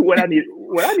asking you what I need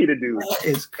to do.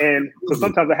 And so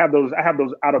sometimes I have those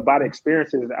out of body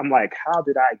experiences. I'm like, how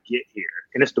did I get here?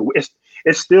 And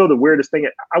it's still the weirdest thing.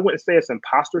 I wouldn't say it's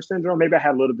imposter syndrome. Maybe I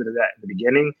had a little bit of that in the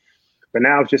beginning, but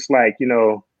now it's just like,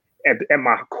 at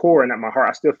my core and at my heart,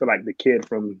 I still feel like the kid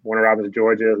from Warner Robins,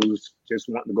 Georgia, who's just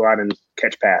wanting to go out and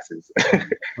catch passes.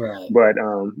 Right. But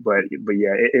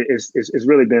yeah, it's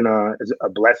really been a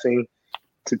blessing.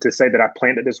 To say that I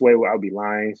planned it this way, well, I'll be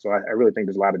lying. So I really think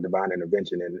there's a lot of divine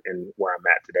intervention in where I'm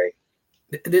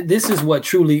at today. This is what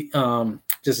truly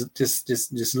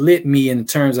just lit me in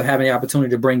terms of having the opportunity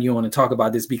to bring you on and talk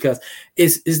about this, because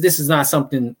this is not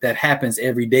something that happens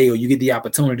every day, or you get the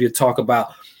opportunity to talk about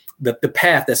the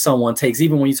path that someone takes.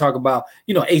 Even when you talk about,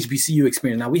 HBCU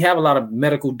experience. Now we have a lot of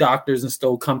medical doctors and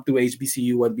stuff come through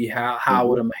HBCU, whether it be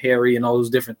Howard and Meharry and all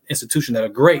those different institutions that are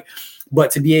great. But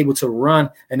to be able to run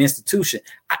an institution,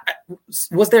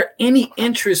 was there any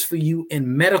interest for you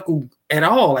in medical at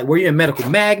all? Like, were you a medical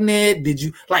magnet? Did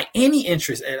you like any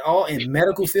interest at all in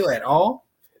medical field at all?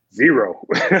 Zero,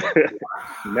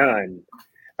 none.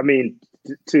 I mean,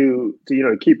 to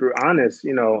keep it honest,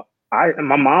 my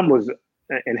mom was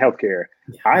in healthcare.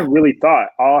 Yeah. I really thought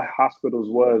all hospitals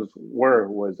was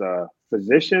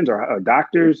physicians or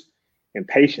doctors and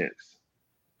patients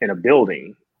in a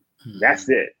building. Mm-hmm. That's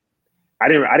it. I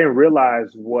didn't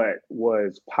realize what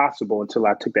was possible until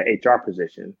I took the HR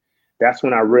position. That's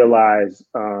when I realized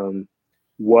that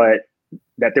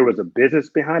there was a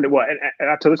business behind it. Well, and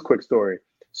I'll tell this quick story.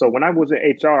 So when I was in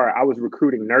HR, I was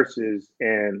recruiting nurses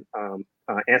and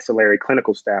ancillary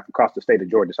clinical staff across the state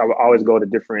of Georgia. So I would always go to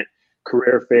different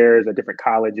career fairs at different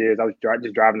colleges. I was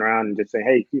just driving around and just saying,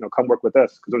 hey, come work with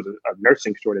us, because there was a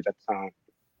nursing shortage at the time.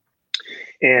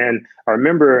 And I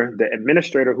remember the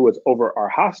administrator who was over our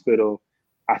hospital,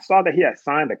 I saw that he had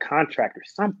signed a contract or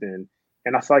something,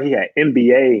 and I saw he had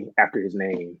MBA after his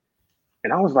name.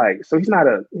 And I was like, so he's not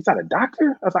a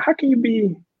doctor? I was like, how can you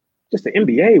be just an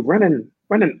MBA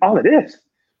running all of this?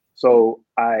 So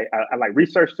I like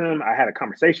researched him. I had a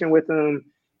conversation with him,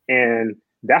 and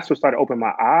that's what started opening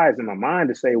my eyes and my mind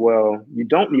to say, well, you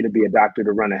don't need to be a doctor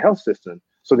to run a health system.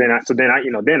 So then I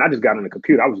just got on the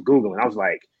computer. I was Googling. I was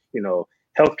like,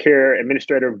 healthcare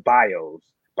administrator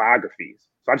biographies.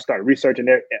 So I just started researching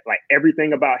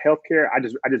everything about healthcare. I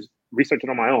just researched it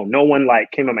on my own. No one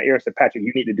came in my ear and said, Patrick,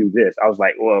 you need to do this. I was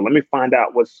like, well, let me find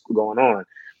out what's going on.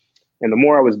 And the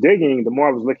more I was digging, the more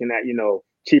I was looking at,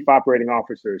 chief operating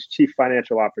officers, chief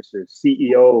financial officers,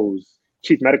 CEOs,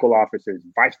 chief medical officers,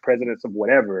 vice presidents of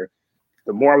whatever.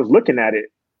 The more I was looking at it,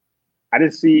 I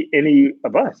didn't see any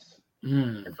of us.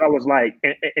 And so I was like,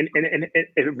 and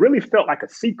it really felt like a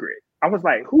secret. I was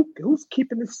like, who's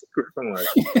keeping this secret from us?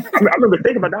 I remember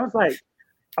thinking about that.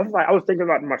 I was thinking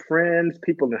about my friends,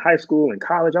 people in high school and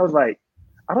college. I was like,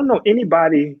 I don't know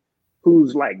anybody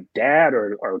whose like dad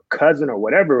or cousin or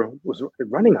whatever was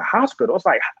running a hospital. It's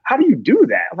like, how do you do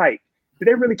that? Like, did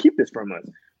they really keep this from us?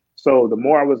 So the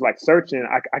more I was like searching,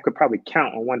 I could probably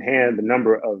count on one hand the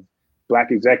number of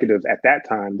Black executives at that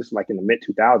time, this is like in the mid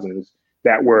 2000s,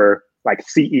 that were like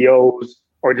CEOs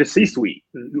or just C-suite,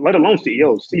 let alone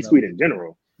CEOs, C-suite in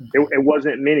general. It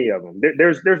wasn't many of them.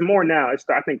 There's more now.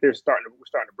 I think we're starting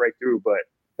to break through. But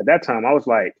at that time, I was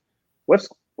like,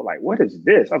 what is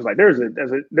this? I was like, there's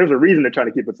a reason to try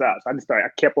to keep us out. So I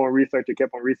kept on researching.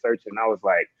 I was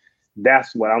like,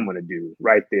 that's what I'm going to do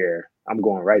right there. I'm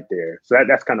going right there. So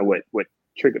that's kind of what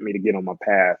triggered me to get on my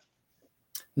path.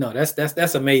 No,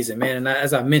 that's amazing, man. And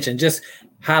as I mentioned, just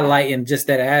highlighting just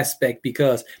that aspect,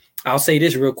 because I'll say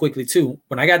this real quickly too.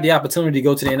 When I got the opportunity to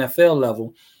go to the NFL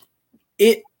level,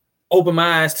 it opened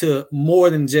my eyes to more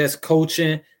than just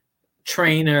coaching,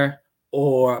 trainer,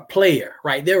 or player,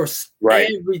 right? There was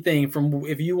everything from,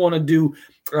 if you want to do,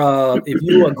 if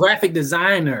you're a graphic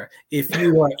designer, if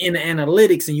you are in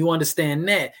analytics and you understand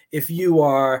that, if you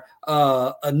are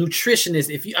a nutritionist,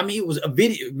 it was a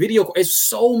video, it's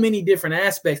so many different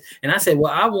aspects. And I said,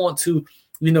 well, I want to,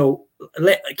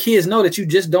 let kids know that you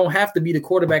just don't have to be the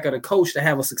quarterback or the coach to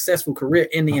have a successful career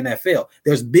in the NFL.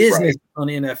 There's business on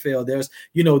the NFL.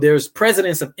 There's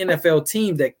presidents of NFL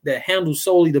teams that handle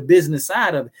solely the business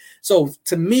side of it. So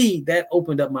to me, that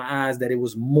opened up my eyes that it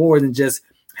was more than just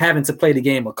having to play the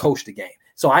game or coach the game.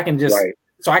 So I can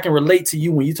so I can relate to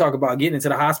you when you talk about getting into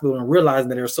the hospital and realizing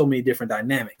that there are so many different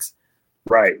dynamics.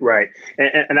 Right.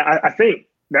 And I think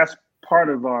that's part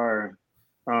of our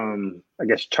I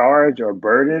guess charge or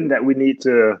burden that we need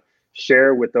to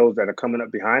share with those that are coming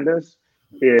up behind us,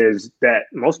 is that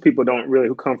most people don't really,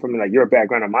 who come from like your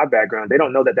background or my background, they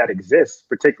don't know that exists,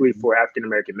 particularly for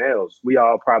African-American males. We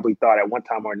all probably thought at one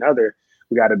time or another,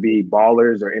 we got to be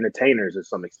ballers or entertainers to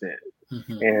some extent.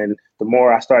 Mm-hmm. And the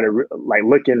more I started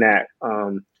looking at,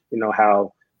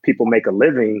 how people make a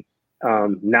living,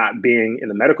 not being in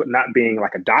the medical, not being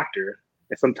like a doctor,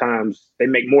 and sometimes they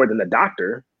make more than the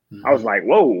doctor. I was like,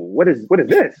 whoa, what is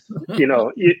this? So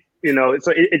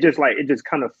it just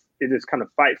kind of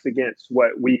fights against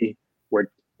what we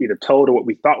were either told or what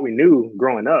we thought we knew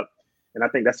growing up. And I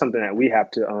think that's something that we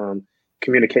have to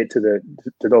communicate to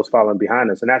those following behind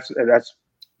us. And that's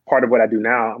part of what I do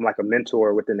now. I'm like a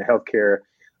mentor within the healthcare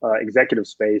executive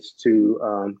space to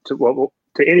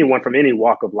anyone from any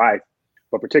walk of life,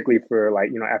 but particularly for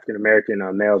African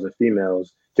American males and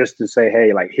females, just to say,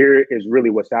 hey, here is really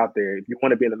what's out there. If you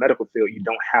want to be in the medical field, you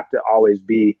don't have to always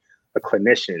be a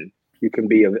clinician. You can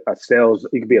be a sales,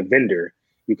 you can be a vendor.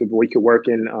 You could work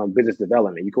in business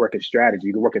development. You can work in strategy.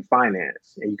 You can work in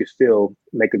finance, and you can still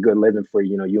make a good living for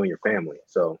you and your family.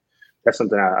 So that's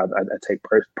something I take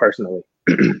personally.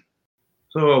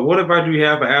 So, what advice do you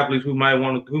have for athletes who might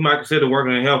consider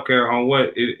working in healthcare on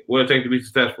what it takes to be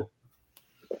successful?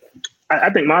 I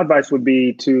think my advice would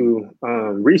be to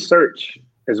research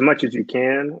as much as you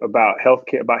can about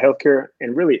healthcare,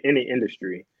 and really any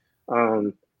industry.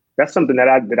 That's something that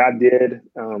I did.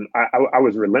 I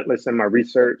was relentless in my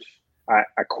research. I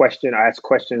asked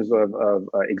questions of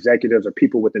executives or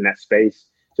people within that space,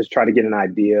 just try to get an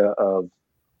idea of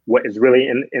what is really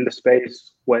in the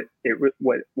space, what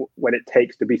it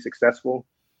takes to be successful.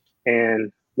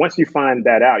 And once you find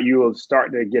that out, you will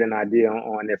start to get an idea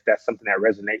on if that's something that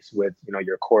resonates with,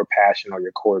 your core passion or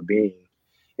your core being.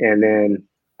 And then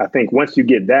I think once you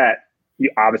get that, you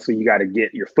got to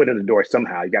get your foot in the door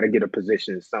somehow. You got to get a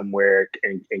position somewhere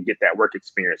and get that work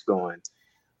experience going.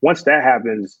 Once that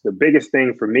happens, the biggest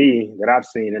thing for me that I've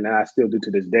seen, and that I still do to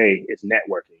this day, is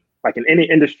networking. Like in any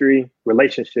industry,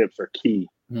 relationships are key.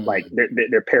 Mm-hmm. Like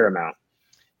they're paramount.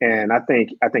 And I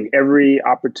think every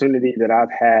opportunity that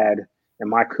I've had in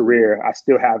my career, I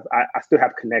still have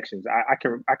connections. I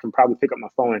can probably pick up my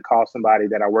phone and call somebody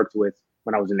that I worked with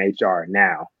when I was in HR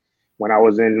now. When I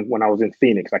was in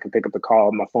Phoenix, I can pick up the call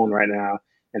on my phone right now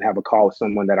and have a call with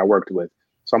someone that I worked with.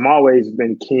 So I'm always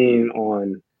been keen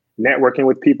on networking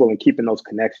with people and keeping those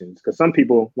connections. Because some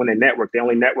people, when they network, they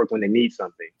only network when they need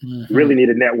something. Mm-hmm. You really need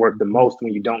to network the most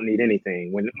when you don't need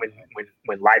anything. When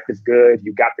life is good,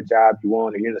 you got the job you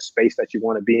want, or you're in the space that you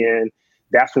want to be in.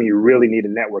 That's when you really need to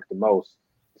network the most.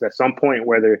 Because at some point,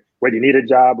 whether you need a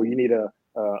job or you need a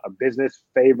business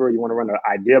favor, you want to run an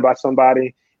idea by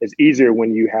somebody, it's easier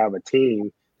when you have a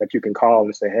team that you can call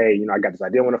and say, hey, I got this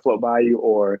idea I want to float by you,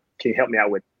 or can you help me out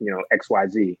with,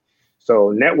 XYZ.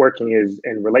 So networking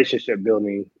and relationship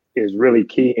building is really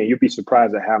key. And you'd be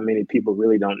surprised at how many people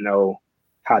really don't know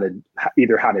how to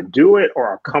do it or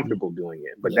are comfortable doing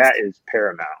it. But that is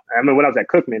paramount. I mean, when I was at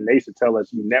Cookman, they used to tell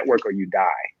us, you network or you die.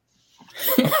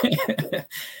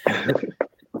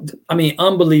 I mean,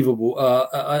 unbelievable.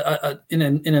 In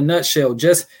a nutshell,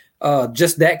 just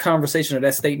that conversation or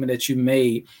that statement that you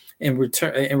made in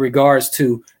regards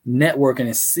to networking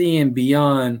and seeing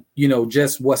beyond,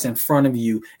 just what's in front of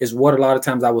you is what a lot of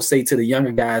times I will say to the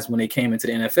younger guys when they came into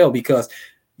the NFL, because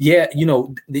yeah,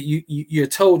 you're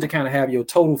told to kind of have your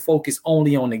total focus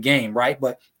only on the game, right?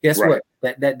 But guess what?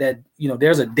 That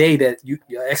there's a day that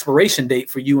your expiration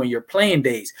date for you and your playing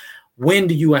days. When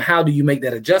do you and how do you make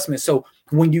that adjustment? So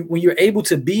when you're able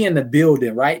to be in the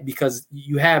building, right, because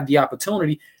you have the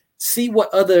opportunity, see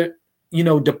what other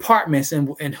departments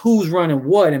and who's running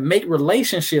what, and make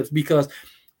relationships, because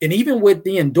and even with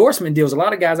the endorsement deals, a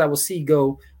lot of guys I will see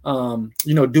go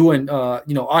doing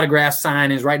autograph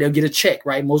signings, right? They'll get a check,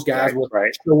 right? Most guys will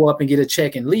show up and get a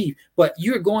check and leave. But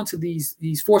you're going to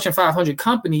these Fortune 500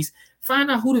 companies,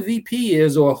 find out who the VP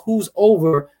is or who's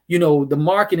over the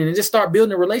marketing, and just start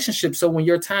building a relationship. So when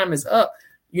your time is up,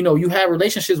 you have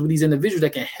relationships with these individuals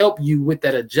that can help you with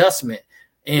that adjustment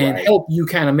and help you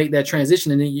kind of make that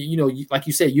transition. And then, like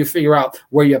you said, you figure out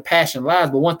where your passion lies.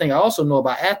 But one thing I also know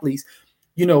about athletes,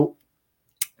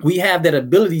 we have that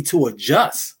ability to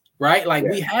adjust, right? Like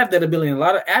we have that ability. And a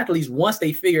lot of athletes, once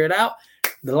they figure it out,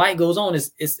 the light goes on.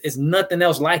 It's nothing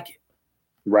else like it.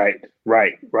 Right.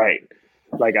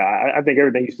 Like I think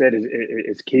everything you said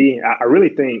is key. I really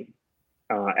think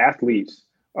athletes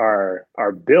are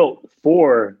built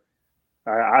for.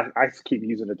 I keep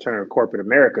using the term corporate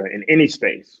America in any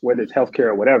space, whether it's healthcare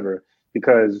or whatever,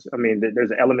 because I mean,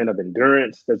 there's an element of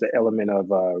endurance, there's an element of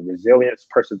resilience,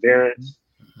 perseverance,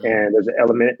 and there's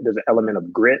an element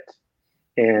of grit.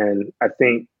 And I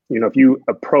think if you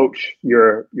approach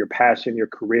your passion, your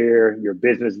career, your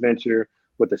business venture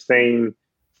with the same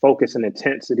focus and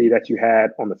intensity that you had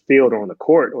on the field or on the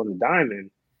court or on the diamond,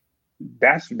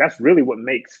 that's really what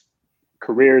makes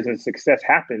careers and success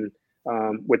happen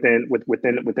within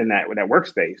that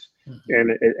workspace.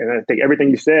 And I think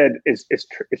everything you said is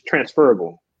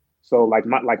transferable. So like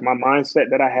my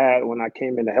mindset that I had when I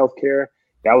came into healthcare,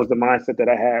 that was the mindset that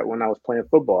I had when I was playing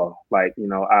football. Like,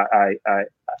 I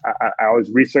always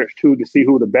researched too to see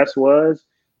who the best was.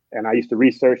 And I used to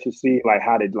research to see like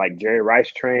how did like Jerry Rice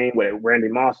train, what did Randy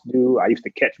Moss do. I used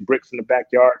to catch bricks in the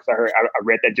backyard because I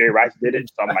read that Jerry Rice did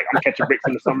it. So I'm like, I'm catching bricks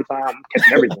in the summertime, I'm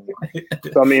catching everything.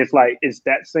 So I mean, it's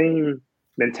that same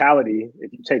mentality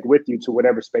if you take with you to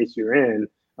whatever space you're in.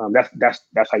 That's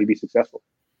how you be successful.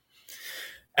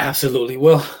 Absolutely.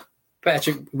 Well,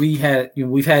 Patrick, we've had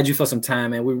you for some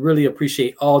time, and we really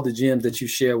appreciate all the gems that you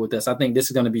share with us. I think this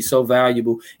is going to be so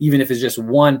valuable, even if it's just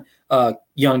one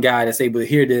young guy that's able to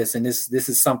hear this, and this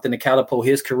is something to catapult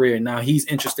his career. And now he's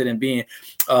interested in being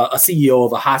a CEO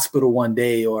of a hospital one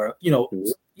day, or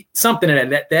something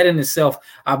that in itself,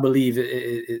 I believe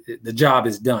the job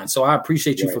is done. So I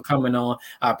appreciate you for coming on.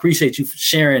 I appreciate you for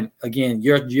sharing again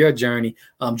your journey.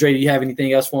 Dre, do you have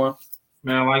anything else for him?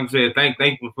 Man, like I said,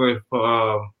 thank you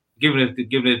for giving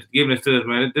it to us,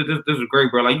 man. This is great,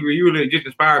 bro. Like you really just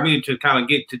inspired me to kind of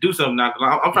get to do something now.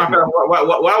 I'm trying to figure out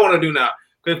what I want to do now.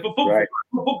 Because football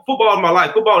is my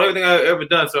life. Football is everything I've ever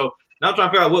done. So now I'm trying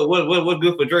to figure out what's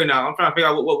good for Dre now. I'm trying to figure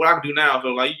out what I can do now. So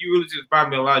like you really just inspired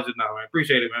me a lot just now, man.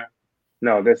 Appreciate it, man.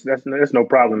 No, that's no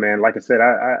problem, man. Like I said,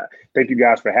 I thank you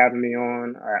guys for having me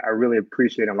on. I really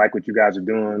appreciate and like what you guys are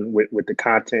doing with the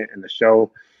content and the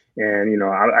show. And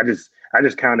I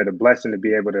just count it a blessing to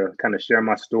be able to kind of share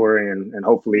my story, and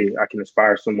hopefully I can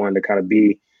inspire someone to kind of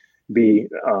be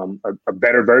a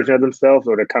better version of themselves,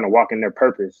 or to kind of walk in their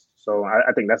purpose. So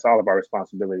I think that's all of our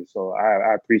responsibility. So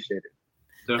I appreciate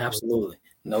it. Absolutely.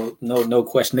 No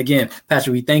question. Again,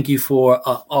 Patrick, we thank you for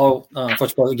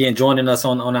first of all, again, joining us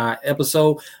on our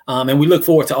episode. And we look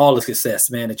forward to all the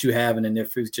success, man, that you have in the near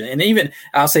future. And even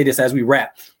I'll say this as we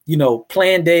wrap,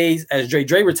 playing days as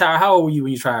Dre retired. How old were you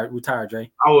when you retired,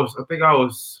 Dre? I'm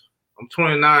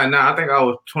 29 now. I think I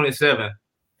was 27.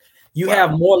 You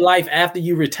have more life after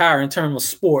you retire in terms of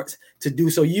sports to do.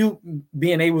 So you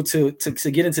being able to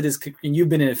get into this, and you've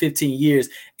been in it 15 years,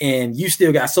 and you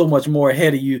still got so much more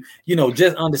ahead of you,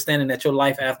 just understanding that your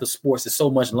life after sports is so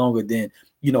much longer than,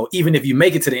 even if you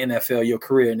make it to the NFL, your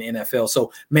career in the NFL.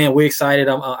 So, man, we're excited.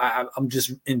 I'm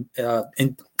just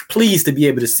pleased to be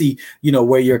able to see,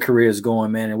 where your career is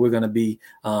going, man. And we're going to be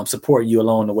supporting you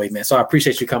along the way, man. So I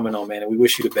appreciate you coming on, man. And we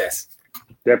wish you the best.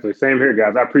 Definitely. Same here,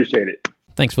 guys. I appreciate it.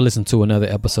 Thanks for listening to another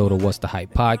episode of What's the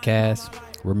Hype podcast.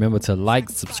 Remember to like,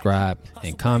 subscribe,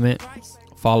 and comment.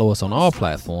 Follow us on all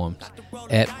platforms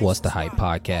at What's the Hype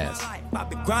podcast. I've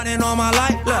been grinding all my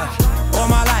life, look, all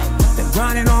my life. Been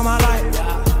grinding all my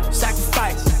life.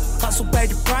 Sacrifice, hustle, pay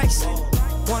the price.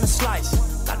 Want a slice,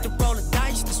 got to roll the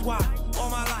dice. That's why all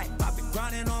my life I've been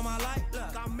grinding all my life.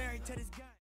 Look, I'm married to this guy.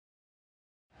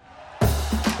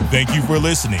 Thank you for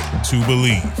listening to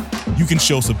Believe. You can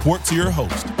show support to your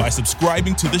host by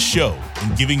subscribing to the show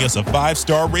and giving us a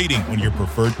 5-star rating on your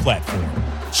preferred platform.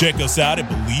 Check us out at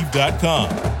Believe.com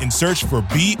and search for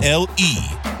BLEAV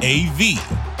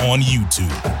on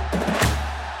YouTube.